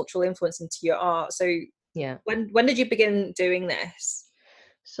like cultural influence into your art. So yeah, when did you begin doing this?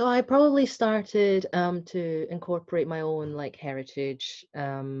 So I probably started to incorporate my own like heritage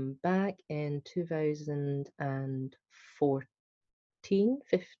back in 2014,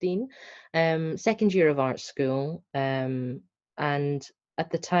 15, second year of art school. And at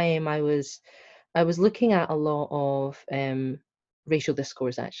the time I was looking at a lot of racial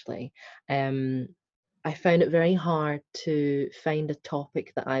discourse actually. I found it very hard to find a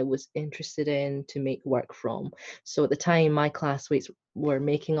topic that I was interested in to make work from. So at the time, my classmates were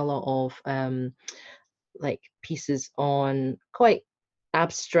making a lot of like pieces on quite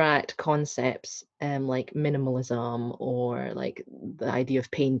abstract concepts, like minimalism or like the idea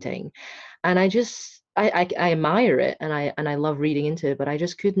of painting, and I admire it and I love reading into it, but I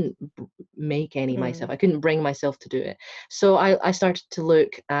just couldn't make any myself. I couldn't bring myself to do it. So I started to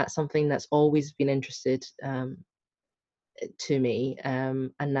look at something that's always been interested to me,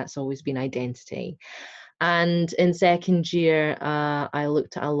 and that's always been identity. And in second year, I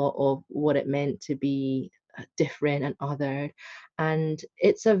looked at a lot of what it meant to be different and othered, and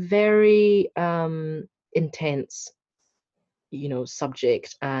it's a very intense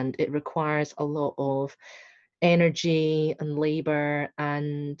subject, and it requires a lot of energy and labor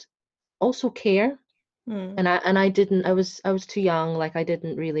and also care. And I was too young, like I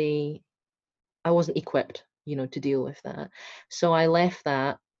wasn't equipped to deal with that. So I left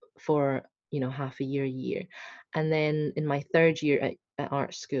that for half a year. And then in my third year at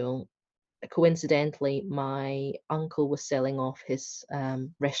art school, coincidentally, my uncle was selling off his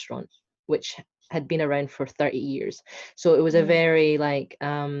restaurant, which had been around for 30 years. So it was a very like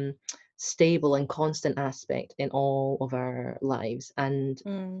stable and constant aspect in all of our lives, and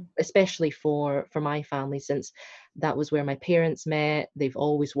especially for my family, since that was where my parents met. They've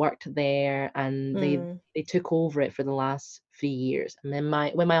always worked there, and they took over it for the last 3 years. And then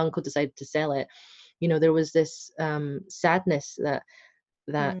when my uncle decided to sell it, there was this sadness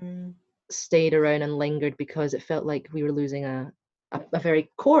that stayed around and lingered, because it felt like we were losing a very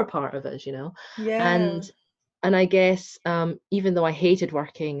core part of us, Yeah. And I guess even though I hated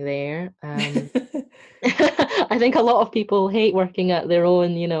working there, I think a lot of people hate working at their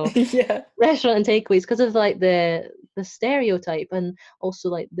own, restaurant and takeaways, because of like the stereotype, and also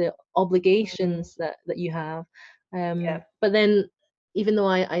like the obligations that you have. But then, even though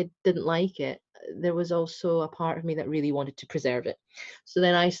I didn't like it, there was also a part of me that really wanted to preserve it. So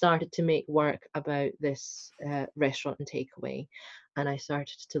then I started to make work about this restaurant and takeaway, and I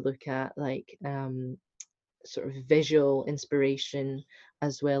started to look at like sort of visual inspiration,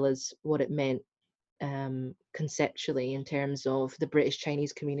 as well as what it meant conceptually in terms of the British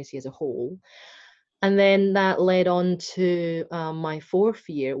Chinese community as a whole. And then that led on to my fourth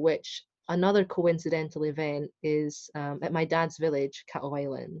year, which another coincidental event is at my dad's village, Cat-O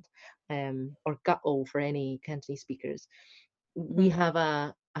Island, or Gat-O for any Cantonese speakers. We have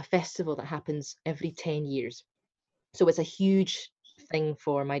a festival that happens every 10 years. So it's a huge thing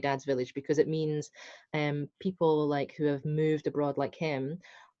for my dad's village, because it means people like who have moved abroad like him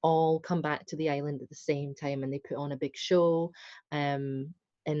all come back to the island at the same time, and they put on a big show.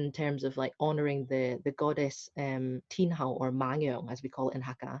 in terms of like honoring the goddess Tinhao, or Mangyeong as we call it in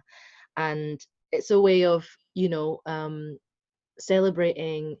Hakka. And it's a way of, you know,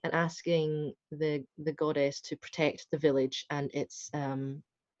 celebrating and asking the goddess to protect the village and its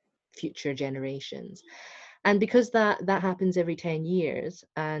future generations. And because that happens every 10 years,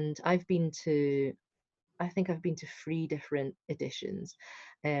 and I think I've been to 3 different editions.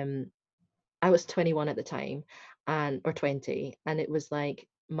 I was 21 at the time, or 20, and it was like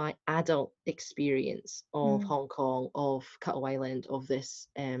my adult experience of Hong Kong, of Katoa Island, of this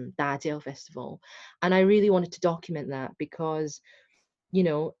Dadiao festival. And I really wanted to document that because, you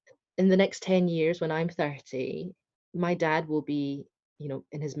know, in the next 10 years, when I'm 30, my dad will be, you know,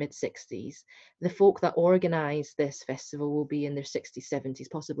 in his mid 60s. The folk that organize this festival will be in their 60s, 70s,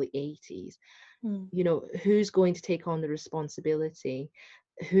 possibly 80s. You know, who's going to take on the responsibility?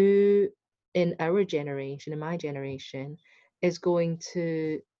 Who in our generation, in my generation, is going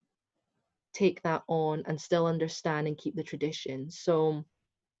to take that on and still understand and keep the tradition? So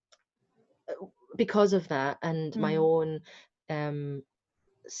because of that, and my own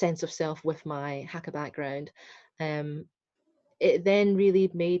sense of self with my Hakka background, it then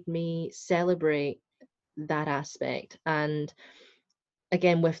really made me celebrate that aspect. And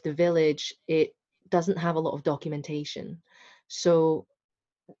again, with the village, it doesn't have a lot of documentation. So,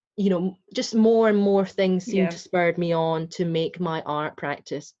 you know, just more and more things seem to spur me on to make my art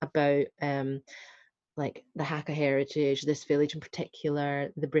practice about like the Hakka heritage, this village in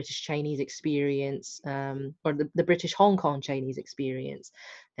particular, the British Chinese experience, or the British Hong Kong Chinese experience.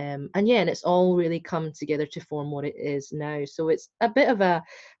 And yeah, and it's all really come together to form what it is now. So it's a bit of a,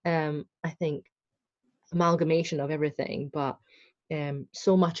 I think, amalgamation of everything, but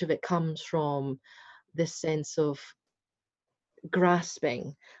so much of it comes from this sense of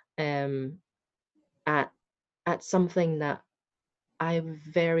grasping at something that I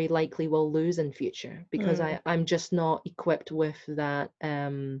very likely will lose in future, because I'm just not equipped with that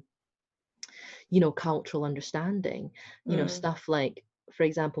you know, cultural understanding. You know, stuff like, for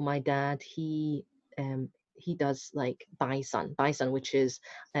example, my dad, he does like Baisan, which is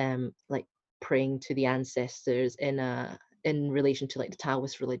like praying to the ancestors in relation to like the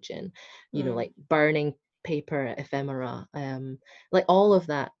Taoist religion, you know, like burning paper ephemera, like all of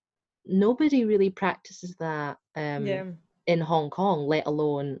that. Nobody really practices that in Hong Kong, let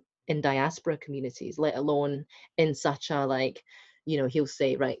alone in diaspora communities, let alone in such a, like, you know, he'll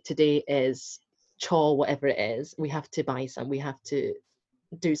say, right, today is Chaw, whatever it is, we have to buy some, we have to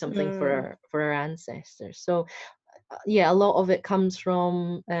do something for our ancestors. So yeah, a lot of it comes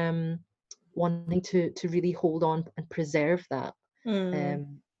from wanting to really hold on and preserve that,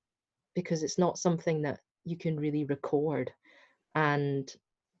 because it's not something that you can really record and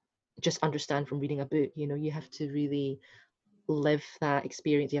just understand from reading a book. You know, you have to really live that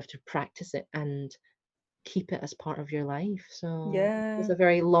experience, you have to practice it and keep it as part of your life. So it's a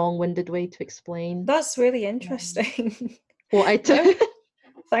very long-winded way to explain. That's really interesting. What I do.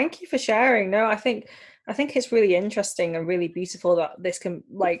 Thank you for sharing. No, I think it's really interesting and really beautiful that this can,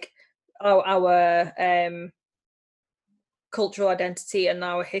 like, our cultural identity and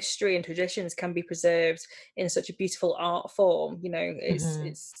our history and traditions can be preserved in such a beautiful art form. You know,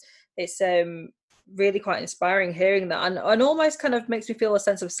 it's really quite inspiring hearing that, and almost kind of makes me feel a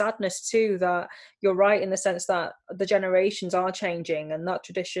sense of sadness too, that you're right in the sense that the generations are changing and that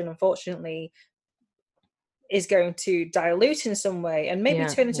tradition, unfortunately, is going to dilute in some way and maybe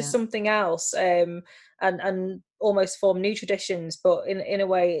turn into something else, and almost form new traditions. But in a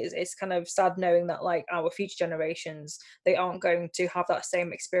way, it's kind of sad knowing that, like, our future generations, they aren't going to have that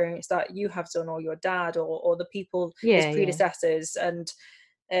same experience that you have done, or your dad, or the people, his predecessors. And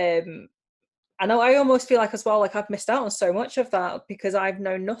I know, I almost feel like as well, like I've missed out on so much of that because I've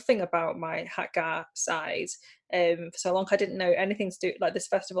known nothing about my Hakka side for so long. I didn't know anything to do, like, this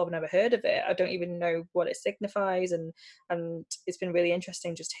festival, I've never heard of it. I don't even know what it signifies, and it's been really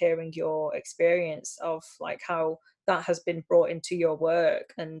interesting just hearing your experience of, like, how that has been brought into your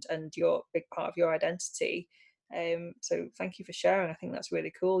work and your big part of your identity. So thank you for sharing. I think that's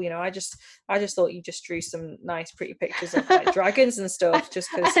really cool. You know, I just thought you just drew some nice pretty pictures of, like, dragons and stuff, just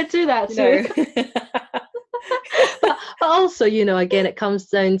because I do that too. but also, you know, again, it comes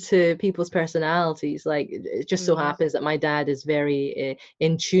down to people's personalities. Like, it just so happens that my dad is very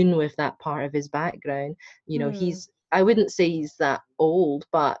in tune with that part of his background. You know, I wouldn't say he's that old,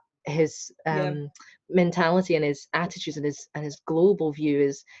 but his mentality and his attitudes and his global view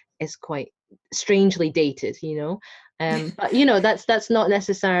is quite strangely dated, you know. But you know, that's not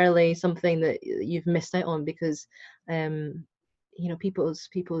necessarily something that you've missed out on, because you know, people's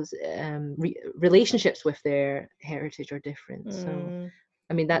relationships with their heritage are different. So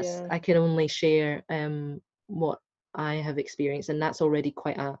I mean, that's I can only share what I have experienced, and that's already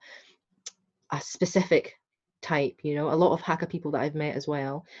quite a specific type. You know, a lot of Hakka people that I've met as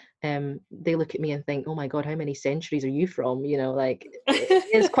well, they look at me and think, oh my god, how many centuries are you from? You know, like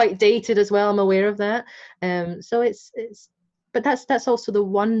it's quite dated as well. I'm aware of that. So it's but that's also the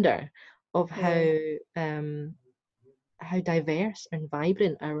wonder of how diverse and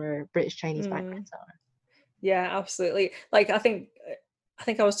vibrant our British Chinese backgrounds are. Yeah, absolutely. Like I think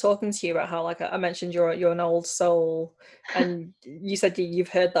I was talking to you about how, like, I mentioned you're an old soul, and you said you've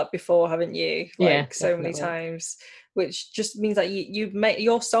heard that before, haven't you? Like, yeah, so many times, which just means that you've made,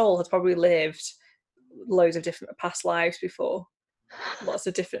 your soul has probably lived loads of different past lives before. Lots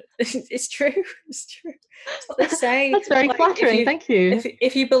of different. It's true. It's true. That's what they say. That's very flattering. Thank you.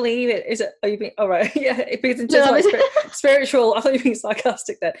 If you believe it, is it? Are you being all right? Yeah, because in terms of like spiritual, I thought you were being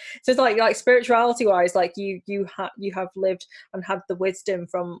sarcastic then. So it's like spirituality wise, like you have lived and had the wisdom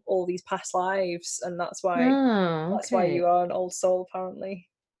from all these past lives, and that's why you are an old soul, apparently.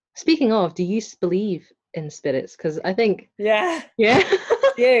 Speaking of, do you believe in spirits? Because I think yeah.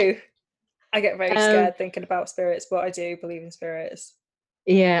 You. I get very scared thinking about spirits, but I do believe in spirits.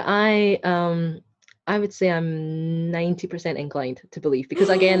 Yeah, I would say I'm 90% inclined to believe, because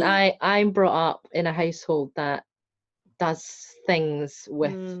again, I'm brought up in a household that does things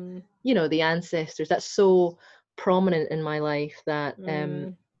with you know, the ancestors. That's so prominent in my life that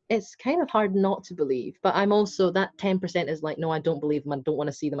it's kind of hard not to believe. But I'm also, that 10% is like, no, I don't believe them, I don't want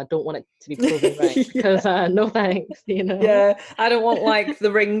to see them, I don't want it to be proven right, because no thanks, you know. Yeah, I don't want like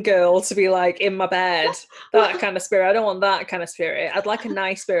the ring girl to be like in my bed, that kind of spirit. I don't want that kind of spirit. I'd like a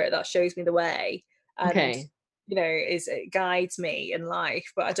nice spirit that shows me the way and you know, it guides me in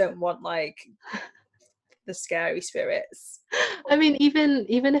life, but I don't want like the scary spirits. I mean, even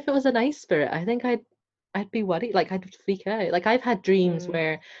if it was a nice spirit, I think I'd be worried. Like, I'd freak out. Like, I've had dreams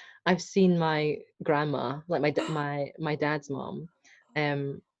where I've seen my grandma, like my dad's mom,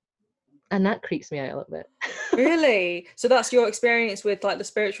 and that creeps me out a little bit. Really? So that's your experience with like the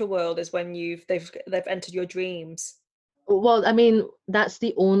spiritual world, is when they've entered your dreams? Well, I mean, that's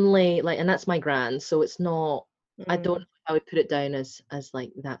the only, like, and that's my grand, so it's not. I don't know if I would put it down as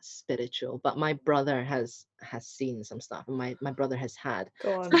like that spiritual, but my brother has seen some stuff, and my brother has had.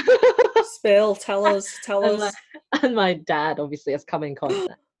 Go on. Spill, tell us. And my dad obviously has come in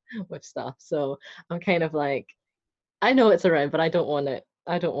contact with stuff, so I'm kind of like, I know it's around, but I don't want it.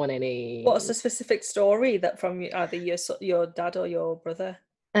 I don't want any. What's the specific story that from either your dad or your brother?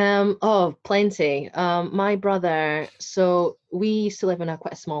 Oh, plenty. My brother, so we used to live in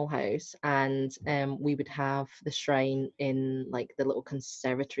quite a small house, and we would have the shrine in like the little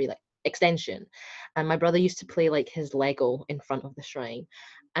conservatory, like extension, and my brother used to play like his Lego in front of the shrine,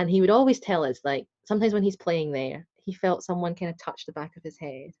 and he would always tell us, like, sometimes when he's playing there, he felt someone kind of touch the back of his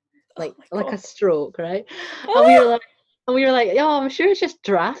head, like a stroke, right? And we were like, oh, I'm sure it's just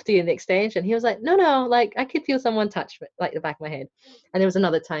drafty in the extension. He was like, no, like, I could feel someone touch like the back of my head. And there was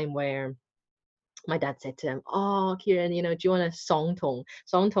another time where my dad said to him, oh, Kieran, you know, do you want a song tong?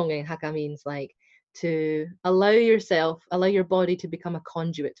 Song tong in Hakka means like to allow your body to become a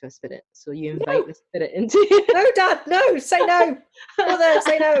conduit to a spirit. So you invite the spirit into you. No, Dad, no, say no. Brother,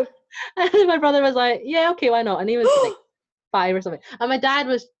 say no. And my brother was like, yeah, okay, why not? And he was like 5 or something, and my dad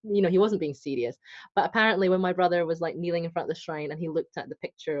was, you know, he wasn't being serious, but apparently when my brother was like kneeling in front of the shrine and he looked at the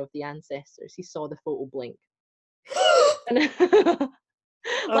picture of the ancestors, he saw the photo blink. And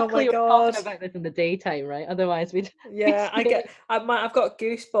oh my god, we're talking about this in the daytime, right? Otherwise we'd I've got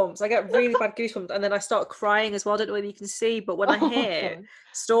goosebumps. I get really bad goosebumps, and then I start crying as well. I don't know whether you can see, but when I hear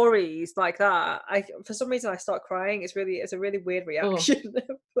stories like that, for some reason I start crying. It's a really weird reaction.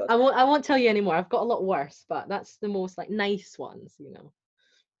 I won't tell you anymore. I've got a lot worse, but that's the most like nice ones, you know.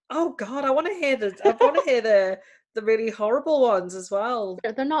 Oh god, I want to hear the really horrible ones as well.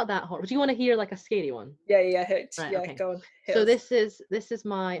 They're not that horrible. Do you want to hear like a scary one? Yeah, right, yeah, okay. Go on. So this is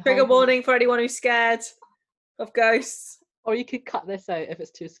my trigger warning for anyone who's scared of ghosts. Or you could cut this out if it's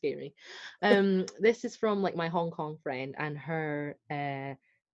too scary. This is from like my Hong Kong friend and her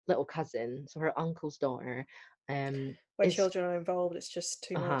little cousin, so her uncle's daughter. When children are involved, it's just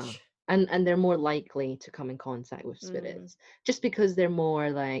too much. And they're more likely to come in contact with spirits, just because they're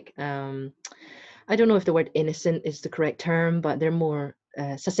more like, I don't know if the word innocent is the correct term, but they're more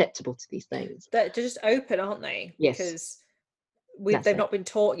susceptible to these things. They're just open, aren't they? Yes. Because they've not been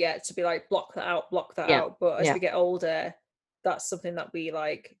taught yet to be like, block that out. But as we get older, that's something that we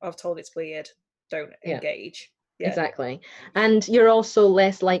like, I've told it's weird, don't engage. Yeah. Exactly. And you're also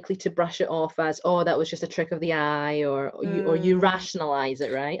less likely to brush it off as, oh, that was just a trick of the eye, or you rationalize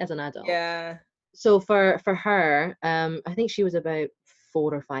it, right, as an adult. Yeah. So for her, I think she was about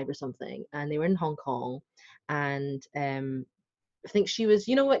 4 or 5 or something, and they were in Hong Kong, and I think she was,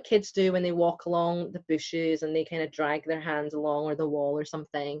 you know what kids do when they walk along the bushes and they kind of drag their hands along or the wall or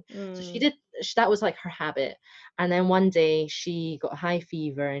something. So that was like her habit. And then one day she got high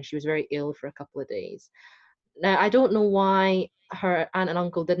fever and she was very ill for a couple of days. Now, I don't know why her aunt and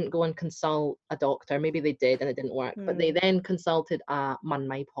uncle didn't go and consult a doctor. Maybe they did and it didn't work. But they then consulted a Man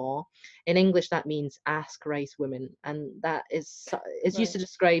Mai Po. In English, that means ask rice woman. And that is used to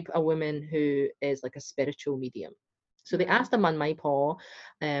describe a woman who is like a spiritual medium. So they asked a Man Mai Po,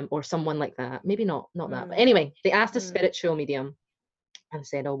 or someone like that. Maybe not that. But anyway, they asked a spiritual medium and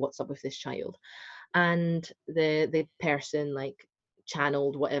said, oh, what's up with this child? And the person like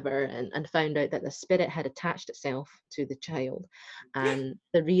channeled whatever and found out that the spirit had attached itself to the child. And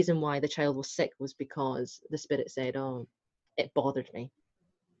the reason why the child was sick was because the spirit said, oh, it bothered me.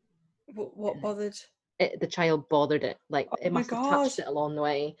 What bothered? The child bothered it. Like it must have touched it along the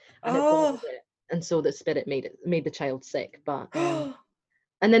way and it bothered it. And so the spirit made the child sick, but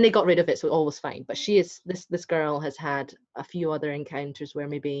and then they got rid of it, so all was fine. But this girl has had a few other encounters where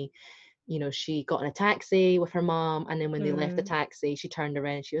maybe, you know, she got in a taxi with her mom, and then when they left the taxi, she turned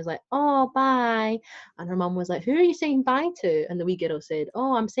around, she was like, oh, bye. And her mom was like, who are you saying bye to? And the wee girl said,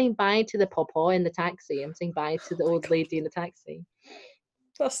 oh, I'm saying bye to the pawpaw in the taxi. I'm saying bye to the old lady in the taxi.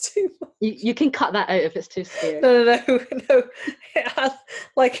 That's too much. You can cut that out if it's too scary. No.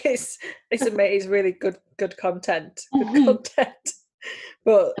 Like it's amazing. It's really good content. Good content.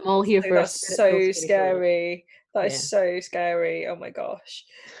 But I'm all here for that's so scary. That is so scary. Oh my gosh.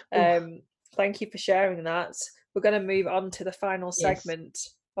 Thank you for sharing that. We're going to move on to the final segment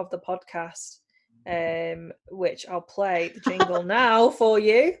of the podcast, which I'll play the jingle now for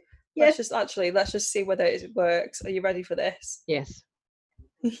you. Let's just see whether it works. Are you ready for this? Yes.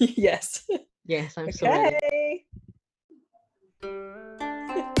 Yes. Yes, I'm so ready.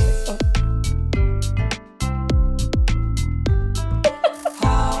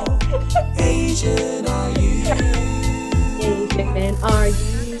 How Asian are you? Asian are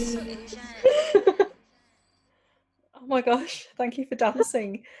you? Oh my gosh, thank you for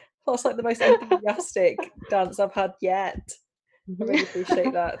dancing. That's like the most enthusiastic dance I've had yet. I really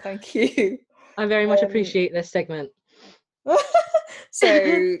appreciate that. Thank you. I very much appreciate this segment. So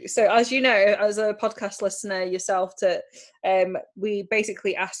as you know, as a podcast listener yourself, we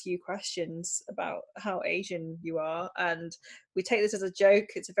basically ask you questions about how Asian you are, and we take this as a joke.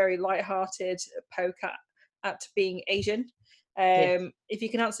 It's a very light-hearted poke at being Asian. If you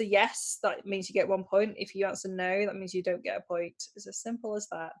can answer yes, that means you get 1 point. If you answer no, that means you don't get a point. It's as simple as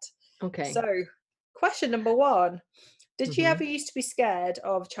that. Okay. So question number 1, did you ever used to be scared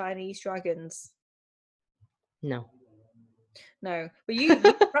of Chinese dragons? No, but you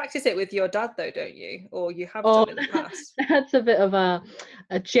practice it with your dad though, don't you? Or you have done in the past? That's a bit of a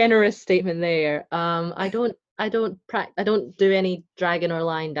generous statement there. I don't do any dragon or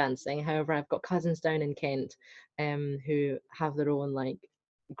lion dancing. However, I've got cousins down in Kent who have their own like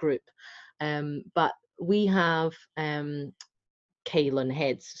group. But we have Kailan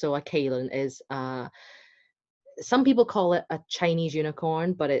heads. So a Kailan is some people call it a Chinese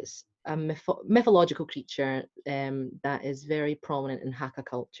unicorn, but it's a mythological creature that is very prominent in Hakka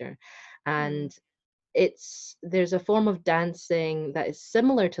culture, and there's a form of dancing that is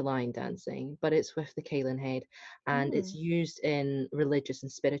similar to lion dancing, but it's with the Kailan head, and it's used in religious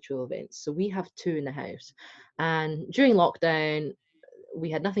and spiritual events. So we have 2 in the house, and during lockdown we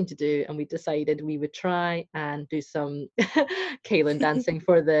had nothing to do, and we decided we would try and do some Kailan dancing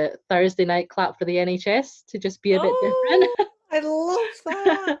for the Thursday night clap for the NHS to just be a bit different. I love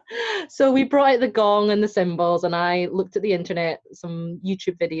that. So we brought out the gong and the cymbals, and I looked at the internet, some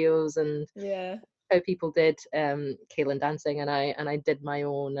YouTube videos, and how people did Kailan dancing, and I did my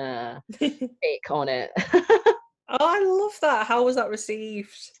own take on it. Oh, I love that. How was that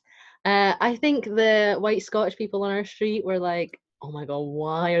received? I think the white Scottish people on our street were like, oh my god,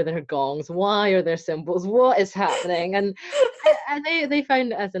 why are there gongs? Why are there cymbals? What is happening? And they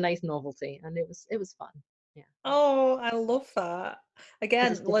found it as a nice novelty, and it was fun. Yeah. Oh, I love that.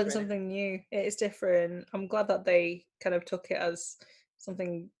 Again, learn something new. It is different. I'm glad that they kind of took it as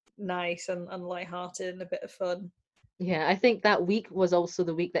something nice and lighthearted and a bit of fun. Yeah, I think that week was also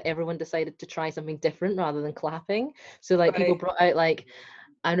the week that everyone decided to try something different rather than clapping. So like people brought out like,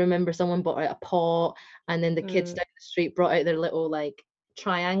 I remember someone brought out a pot, and then the kids down the street brought out their little like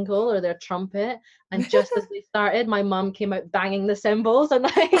triangle or their trumpet, and just as they started, my mum came out banging the cymbals, and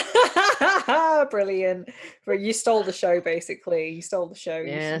brilliant. But you stole the show, basically. You stole the show.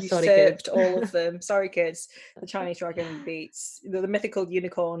 Yeah, you sorry, usurped kids. all of them. Sorry, kids. The Chinese dragon beats the mythical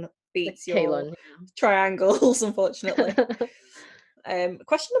unicorn beats your triangles, unfortunately.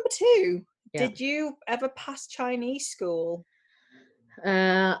 Question number 2. Yeah. Did you ever pass Chinese school?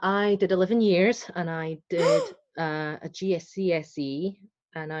 I did 11 years, and I did a GCSE,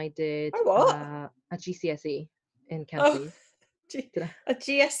 and I did what? a GCSE in Oh, Cantonese. a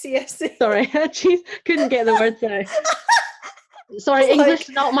GSCSE. Sorry, couldn't get the words out. Sorry, It's English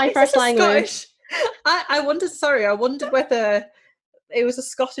like, not my is first this a language. Scottish? I wondered whether it was a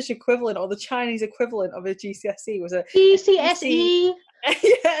Scottish equivalent or the Chinese equivalent of a GCSE. Was a GCSE.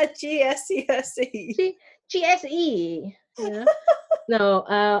 Yeah, a GSCSE. GSE. Yeah. No,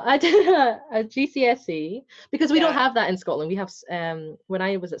 I did a GCSE because we don't have that in Scotland. We have when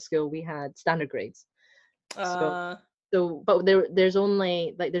I was at school, we had standard grades. So but there's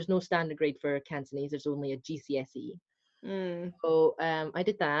only like there's no standard grade for Cantonese. There's only a GCSE. So I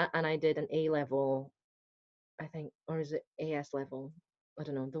did that, and I did an A level, I think, or is it AS level? I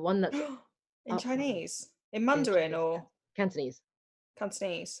don't know. The one that's in Chinese, in Mandarin, or Cantonese.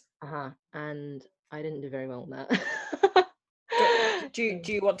 Cantonese. And I didn't do very well in that. Do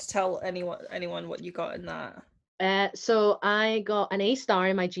you want to tell anyone what you got in that? So I got an A star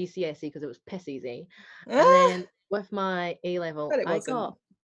in my GCSE because it was piss easy, and then with my A level, I got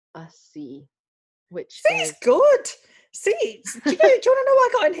a C, which is good. C. Do you want to know what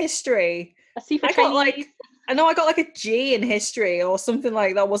I got in history? A C for Chinese. I know I got like a G in history or something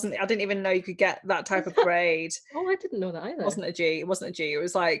like that. I didn't even know you could get that type of grade. Oh, I didn't know that either. It wasn't a G. It was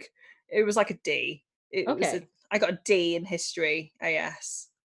like a D. I got a D in history. AS.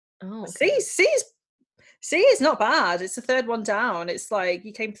 Oh, okay. C is not bad. It's the third one down. It's like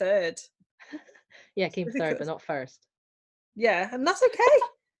you came third. Yeah, I came third, but not first. Yeah, and that's okay.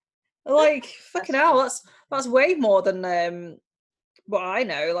 Like fucking hell, that's way more than what I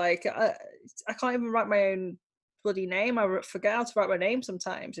know. Like I can't even write my own bloody name. I forget how to write my name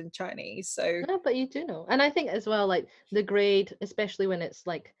sometimes in Chinese. So no, but you do know. And I think as well, like the grade, especially when it's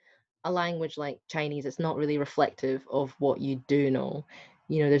like a language like Chinese, it's not really reflective of what you do know.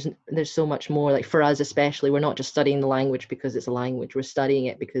 You know, there's so much more. Like for us especially, we're not just studying the language because it's a language, we're studying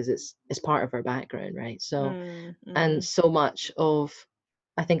it because it's part of our background, right? So and so much of,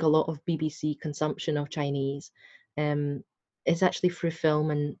 I think a lot of BBC consumption of Chinese is actually through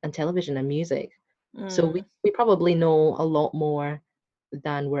film and television and music. So we probably know a lot more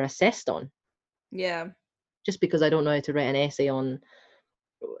than we're assessed on. Yeah. Just because I don't know how to write an essay on,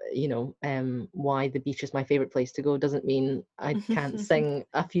 you know, why the beach is my favorite place to go doesn't mean I can't sing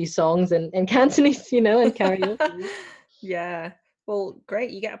a few songs in Cantonese, you know, and karaoke. Yeah. Well,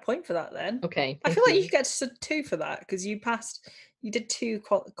 great. You get a point for that then. Okay. I feel like you get 2 for that because you passed. You did 2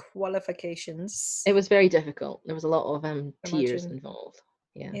 qualifications. It was very difficult. There was a lot of tears involved.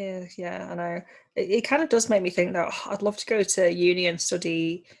 Yeah, I know. It kind of does make me think that I'd love to go to uni and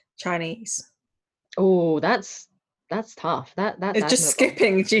study Chinese. Oh, that's tough. That's it's just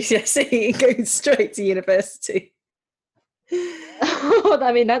skipping GCSE and going straight to university.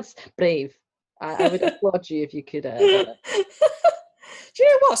 I mean, that's brave. I would applaud you if you could. Do you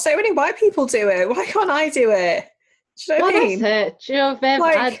know what? So many white people do it. Why can't I do it? Do you know what I mean? That's it. Do you know,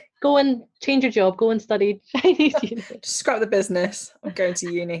 I'd go and change your job, go and study Chinese. Just scrap the business. I'm going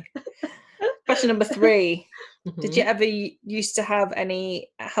to uni. Question number 3. Did you ever used to have any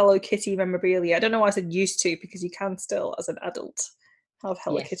Hello Kitty memorabilia? I don't know why I said used to, because you can still, as an adult, have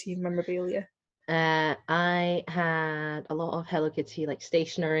Hello Kitty memorabilia. I had a lot of Hello Kitty, like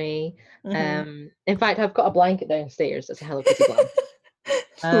stationery. In fact, I've got a blanket downstairs that's a Hello Kitty blanket.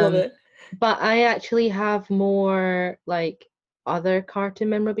 Love it. But I actually have more like other cartoon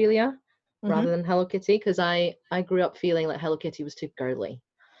memorabilia rather than Hello Kitty, because I grew up feeling like Hello Kitty was too girly.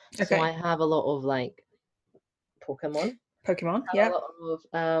 So I have a lot of like Pokemon, yeah. A lot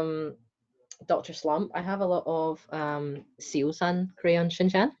of Dr. Slump. I have a lot of Seo-san Crayon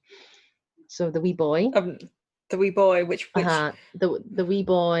Shinchan. So the wee boy. The wee boy, which the wee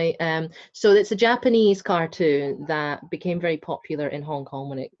boy. So it's a Japanese cartoon that became very popular in Hong Kong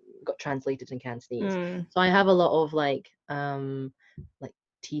when it got translated in Cantonese. So I have a lot of like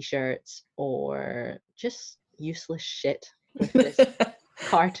t-shirts or just useless shit with this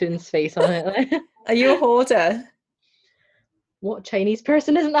cartoon's face on it. Are you a hoarder? What Chinese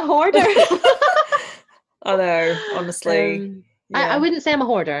person isn't a hoarder? I know, honestly. I wouldn't say I'm a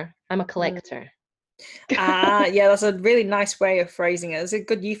hoarder. I'm a collector. Yeah, that's a really nice way of phrasing it. There's a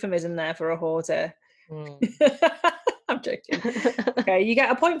good euphemism there for a hoarder. I'm joking. Okay, you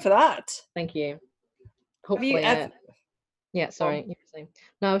get a point for that. Thank you. Hopefully, yeah, sorry. You were saying.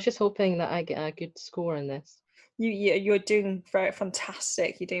 No, I was just hoping that I get a good score in this. You're doing very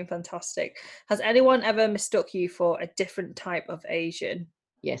fantastic. You're doing fantastic. Has anyone ever mistook you for a different type of Asian?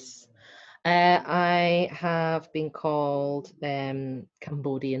 Yes. I have been called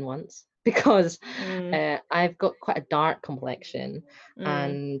Cambodian once because I've got quite a dark complexion,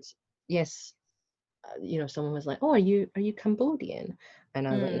 and yes, someone was like, "Oh, are you Cambodian?" And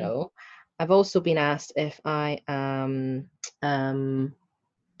I was like, "No." I've also been asked if I am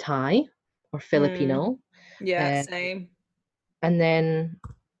Thai or Filipino. Yeah, same. And then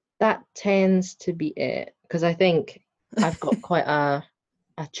that tends to be it, because I think I've got quite a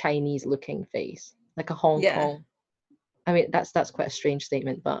Chinese looking face, like a Hong Kong. I mean, that's quite a strange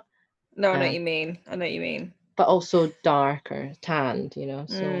statement, but no, I know what you mean. I know what you mean. But also darker, tanned,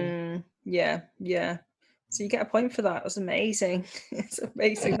 So yeah. So you get a point for that. That's amazing. It's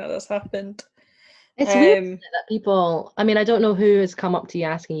amazing that that's happened. It's weird that people, I mean, I don't know who has come up to you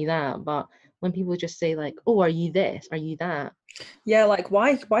asking you that, but when people just say like, "Oh, are you this? Are you that?" Yeah, like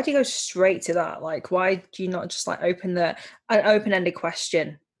why do you go straight to that? Like why do you not just like open an open-ended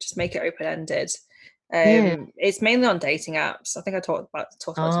question? Just make it open-ended. It's mainly on dating apps. I think I talked about this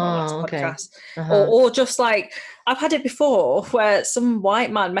on my last podcast. Or just like I've had it before where some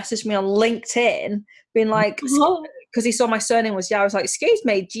white man messaged me on LinkedIn being like, because he saw my surname was Yao. I was like, "Excuse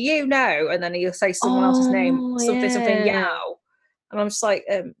me, do you know?" And then he'll say someone else's name, something Yao, and I'm just like,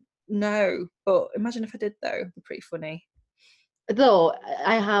 no. But imagine if I did though, it'd be pretty funny. Though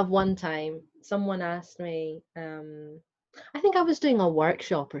I have one time someone asked me, I think I was doing a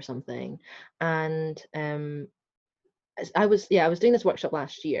workshop or something, and I was doing this workshop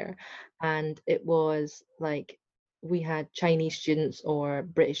last year, and it was like we had Chinese students or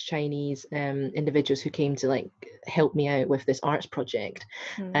British Chinese individuals who came to like help me out with this arts project,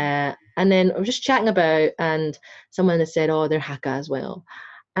 and then I was just chatting about, and someone had said, "Oh, they're Hakka as well,"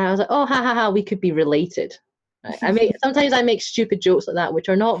 and I was like, "Oh, ha ha ha, we could be related." Sometimes I make stupid jokes like that, which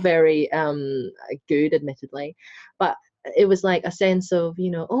are not very good, admittedly, but it was like a sense of,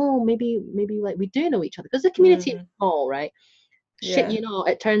 oh, maybe like we do know each other, because the community is small, right? Shit,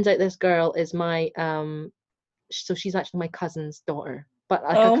 it turns out this girl is my so she's actually my cousin's daughter, but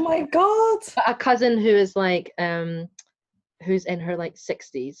like my god, a cousin who is like who's in her like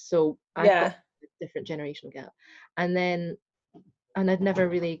 60s, so I've got a different generational gap, and I'd never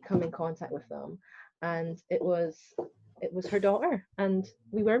really come in contact with them, and it was her daughter, and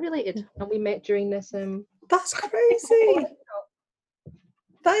we were related, and we met during this that's crazy.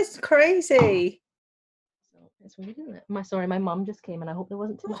 That is crazy. So it's weird, isn't it? My mum just came, and I hope there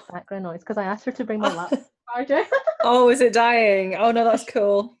wasn't too much background noise because I asked her to bring my laptop charger. Oh, is it dying? Oh no, that's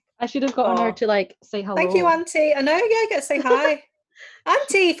cool. I should have gotten her to like say hello. Thank you, Auntie. I know, yeah, get to say hi.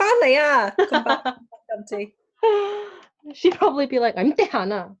 Auntie, finally, yeah. Come back, Auntie. She'd probably be like, "I'm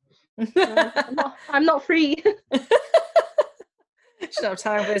Tehana. I'm not free." She don't have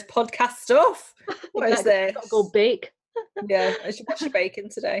time for this podcast stuff. What is this? Gotta go bake. Yeah, what's she baking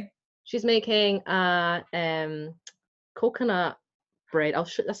today? She's making coconut bread. I'll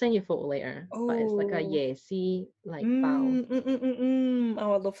send you a photo later. Oh. But it's like a yesi like bao.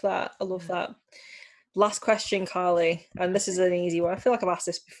 Oh, I love that. I love that. Last question, Carly, and this is an easy one. I feel like I've asked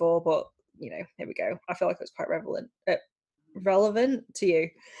this before, but here we go. I feel like it's quite relevant to you.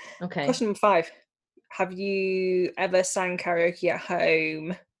 Okay. Question number 5. Have you ever sang karaoke at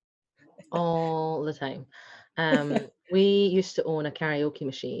home? All the time. We used to own a karaoke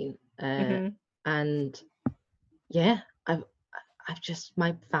machine, and yeah, I've just,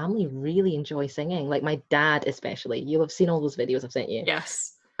 my family really enjoy singing. Like my dad, especially. You'll have seen all those videos I've sent you.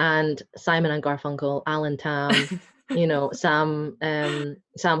 Yes. And Simon and Garfunkel, Alan Tam, Sam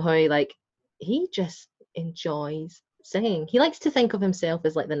Hui, like he just enjoys singing. He likes to think of himself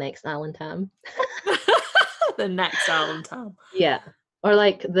as like the next Alan Tam. The next Alan Tam. Yeah. Or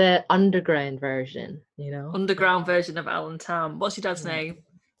like the underground version, Underground version of Alan Tam. What's your dad's name?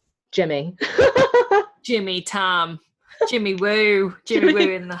 Jimmy. Jimmy Tam. Jimmy Woo. Jimmy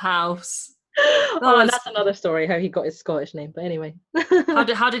Woo in the house. That's another story, how he got his Scottish name. But anyway.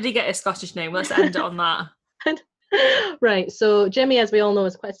 How did he get his Scottish name? Let's end it on that. Right. So Jimmy, as we all know,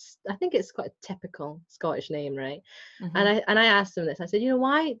 is I think it's quite a typical Scottish name, right? And I asked him this. I said,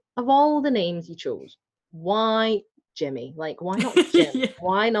 why, of all the names you chose, why Jimmy? Like, why not Jim?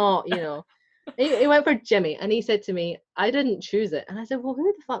 Why not, He went for Jimmy, and he said to me, "I didn't choose it." And I said, "Well,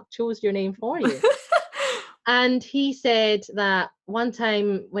 who the fuck chose your name for you?" And he said that one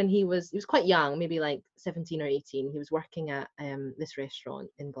time when he was quite young, maybe like 17 or 18, he was working at this restaurant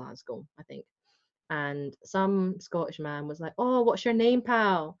in Glasgow, I think. And some Scottish man was like, "Oh, what's your name,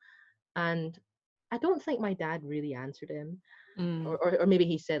 pal?" And I don't think my dad really answered him. Or maybe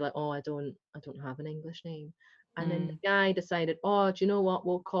he said like, "Oh, I don't have an English name." And then the guy decided, "Oh, do you know what?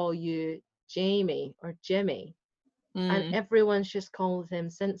 We'll call you Jamie or Jimmy." And everyone's just called him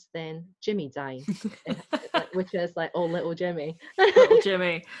since then Jimmy Dai, which is like, oh, little Jimmy. Little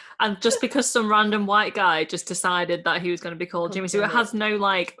Jimmy. And just because some random white guy just decided that he was going to be called Jimmy, so it has no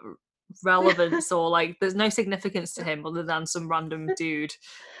like relevance or like there's no significance to him other than some random dude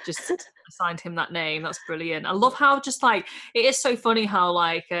just assigned him that name. That's brilliant. I love how just like it is so funny how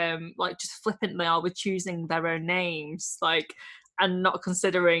like just flippant they are with choosing their own names, like, and not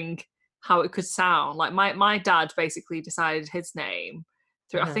considering how it could sound. Like my dad basically decided his name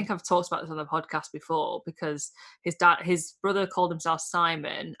through, I think I've talked about this on the podcast before, because his brother called himself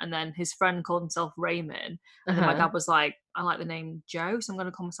Simon, and then his friend called himself Raymond, and then my dad was like, I like the name Joe, so I'm going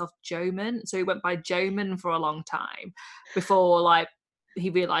to call myself Joeman. So he went by Joeman for a long time before like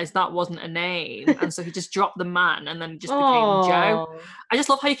he realized that wasn't a name, and so he just dropped the man and then just became Joe. I just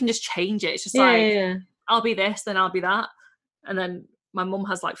love how you can just change it. It's just I'll be this, then I'll be that, and then my mum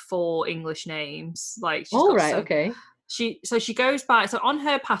has like 4 English names. Like she's okay. She goes by, so on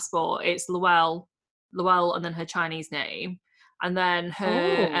her passport it's Luelle, and then her Chinese name, and then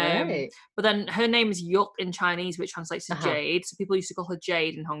her but then her name is Yuk in Chinese, which translates to Jade. So people used to call her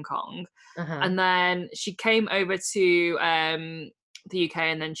Jade in Hong Kong. And then she came over to the UK,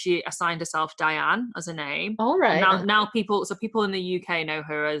 and then she assigned herself Diane as a name. Now people in the UK know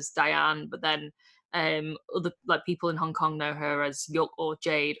her as Diane, but then other like people in Hong Kong know her as Yuk or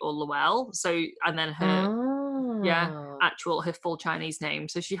Jade or Luelle. So, and then her her full Chinese name.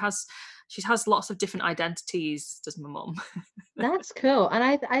 So she has lots of different identities, does my mum. That's cool. And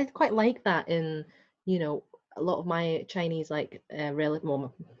I quite like that in, you know, a lot of my Chinese like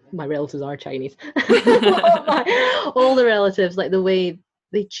my relatives are Chinese. All the relatives, like the way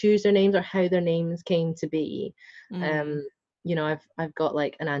they choose their names or how their names came to be. You know, I've got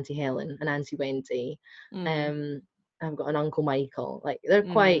like an Auntie Helen, an Auntie Wendy, I've got an Uncle Michael. Like they're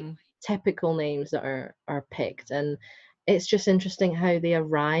quite typical names that are picked, and it's just interesting how they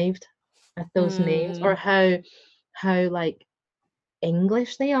arrived at those names, or how like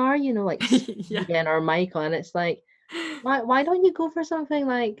English they are. You know, like Stephen or Michael, and it's like, why don't you go for something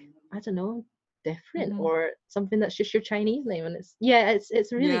like, I don't know, different, or something that's just your Chinese name? And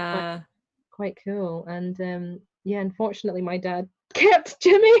it's really quite cool. And unfortunately my dad kept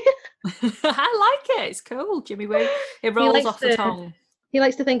Jimmy. I like it. It's cool. Jimmy Woo. It rolls off the tongue. He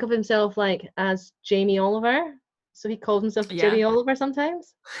likes to think of himself like as Jamie Oliver, so he calls himself Jimmy Oliver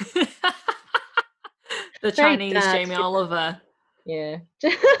sometimes. The Chinese Jamie Oliver. Yeah.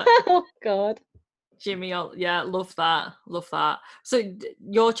 Oh God. Jimmy, love that. So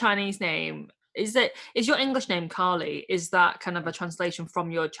your Chinese name, is your English name Carly? Is that kind of a translation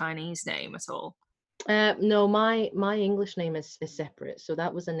from your Chinese name at all? No, my English name is separate. So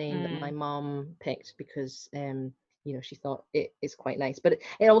that was a name that my mom picked because you know, she thought it's quite nice. But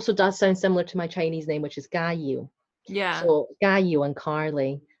it also does sound similar to my Chinese name, which is Ga Yu. Yeah. So Ga Yu and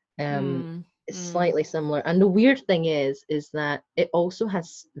Carly is slightly similar. And the weird thing is that it also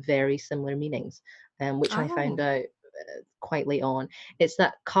has very similar meanings, which I found out quite late on. It's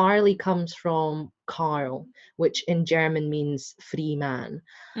that Carly comes from Karl, which in German means free man.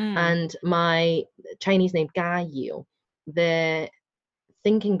 And my Chinese name Ga Yu, the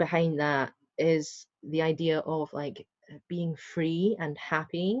thinking behind that is the idea of like being free and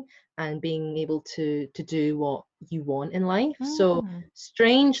happy and being able to do what you want in life. So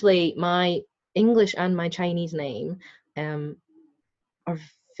strangely, my English and my Chinese name are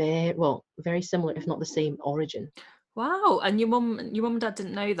very similar, if not the same origin. Wow. And your mum and dad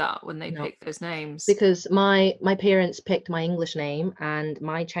didn't know that when they picked those names? Because my parents picked my English name, and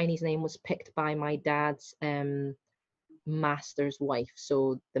my Chinese name was picked by my dad's master's wife.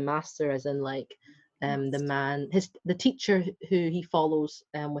 So the master as in like the man, the teacher who he follows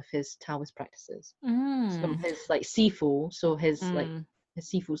with his Taoist practices. So his like Sifu, so his like his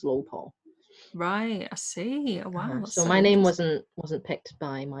Sifu's Lopal. Right, I see. Wow. So my name wasn't picked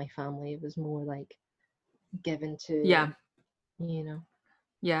by my family. It was more like given to you know.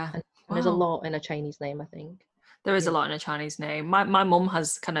 Yeah. And there's a lot in a Chinese name, I think. There is a lot in a Chinese name. My mum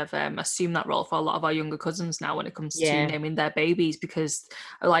has kind of assumed that role for a lot of our younger cousins now when it comes to naming their babies, because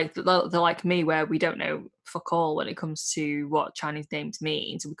like they're like me, where we don't know fuck all when it comes to what Chinese names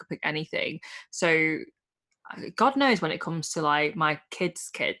mean, so we could pick anything. So God knows when it comes to like my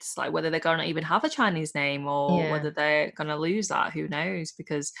kids, like whether they're going to even have a Chinese name or whether they're going to lose that. Who knows?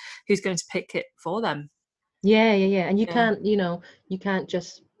 Because who's going to pick it for them? Yeah. And you can't, you can't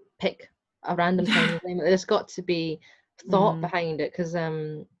just pick a random Chinese name. There's got to be thought behind it, because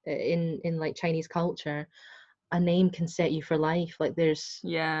in like Chinese culture, a name can set you for life. Like there's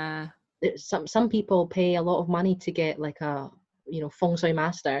some people pay a lot of money to get like a feng shui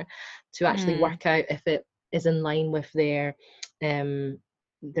master to actually work out if it is in line with their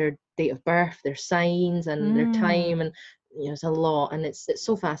date of birth, their signs, and their time, and it's a lot, and it's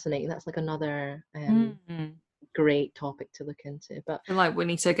so fascinating. That's like another great topic to look into. But I feel like we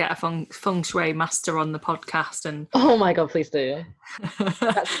need to get a feng shui master on the podcast, and oh my god, please do.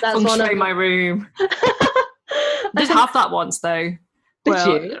 That's feng shui my room. I did have that once though. Did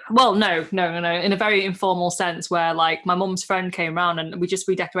you? Well, no, in a very informal sense, where like my mum's friend came around and we just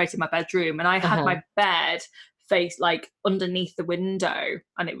redecorated my bedroom, and I had my bed face like underneath the window,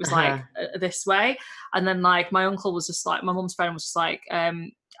 and it was like this way, and then like my uncle was just like, my mum's friend was just like,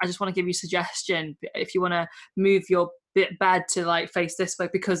 I just want to give you a suggestion, if you want to move your bed to like face this way,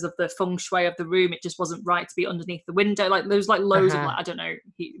 because of the feng shui of the room, it just wasn't right to be underneath the window. Like there was like loads of like, I don't know,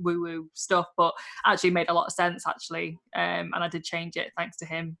 woo woo stuff, but actually made a lot of sense actually, and I did change it thanks to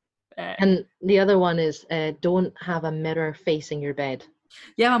him. And the other one is don't have a mirror facing your bed.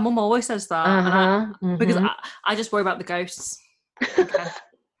 Yeah, my mum always says that, because I just worry about the ghosts. Okay.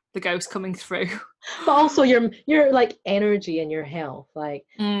 The ghost coming through, but also your like energy and your health, like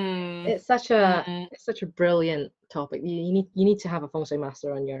it's such a brilliant topic. You need to have a feng shui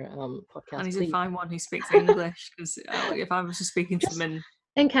master on your podcast. I need to find one who speaks English, because if I was just speaking to them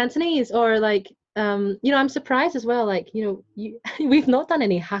in Cantonese, or like I'm surprised as well, like we've not done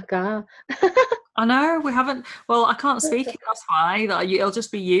any Hakka. I know we haven't. Well, I can't speak it, that's why. It'll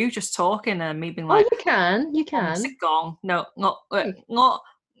just be you just talking and me being like, you can Sikong. No, not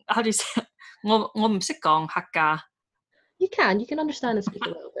how do you say Sikong Hakka. You can understand and speak a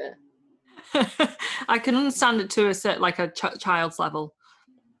little bit. I can understand it to a certain, like a child's level.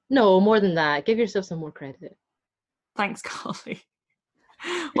 No, more than that. Give yourself some more credit. Thanks, Carly.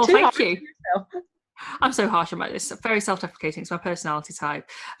 Well, thank you. I'm so harsh about this. Very self-deprecating. It's my personality type.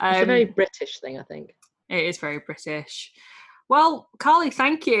 It's a very British thing, I think. It is very British. Well, Carly,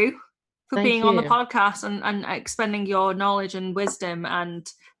 thank you for being on the podcast and expending your knowledge and wisdom and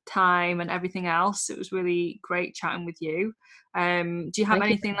time and everything else. It was really great chatting with you. Do you have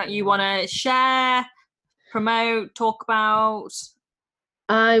anything that you want to share, promote, talk about?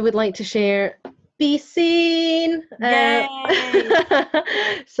 I would like to share Be Seen.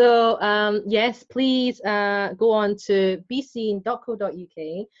 So yes, please go on to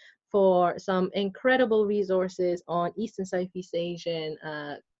beseen.co.uk for some incredible resources on East and Southeast Asian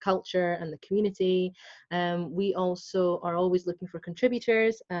culture and the community. We also are always looking for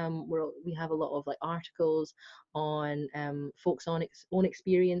contributors. We have a lot of like articles on folks' own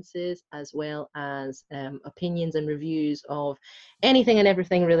experiences, as well as opinions and reviews of anything and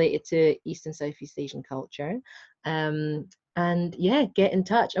everything related to East and Southeast Asian culture. And yeah, get in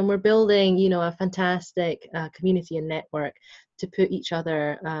touch. And we're building, a fantastic community and network to put each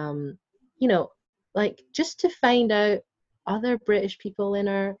other, like just to find out other British people in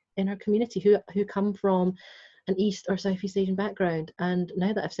our community who come from an East or Southeast Asian background. And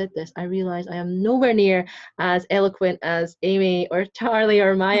now that I've said this, I realise I am nowhere near as eloquent as Amy or Charlie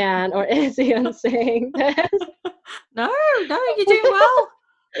or Mayan or Izzy on saying this. No, you're doing well.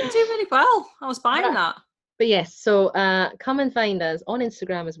 You're doing really well. I was buying that. But yes, so come and find us on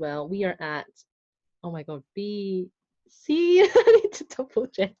Instagram as well. We are at, oh my god, I need to double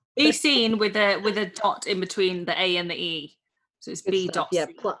check. Be Seen with a dot in between the A and the E. So it's Good B stuff. dot. Yeah,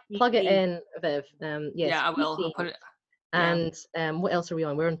 plug it in, Viv. Yes, yeah, I will. I'll put it. And what else are we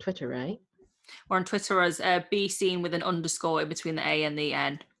on? We're on Twitter, right? We're on Twitter as Be Seen with an underscore in between the A and the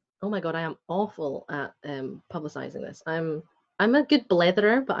N. Oh my god, I am awful at publicizing this. I'm a good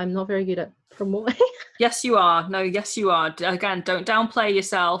bletherer, but I'm not very good at promoting. Yes, you are. No, yes, you are. Again, don't downplay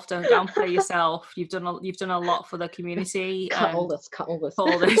yourself. Don't downplay yourself. You've done a lot for the community. Cut all this.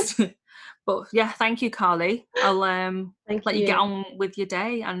 But yeah, thank you, Carly. I'll let you get on with your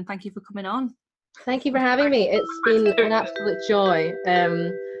day, and thank you for coming on. Thank you for having me. It's been an absolute joy.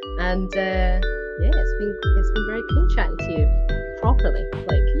 And yeah, it's been very cool chatting to you properly.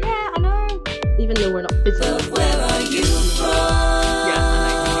 Like, yeah, I know. Even though we're not physically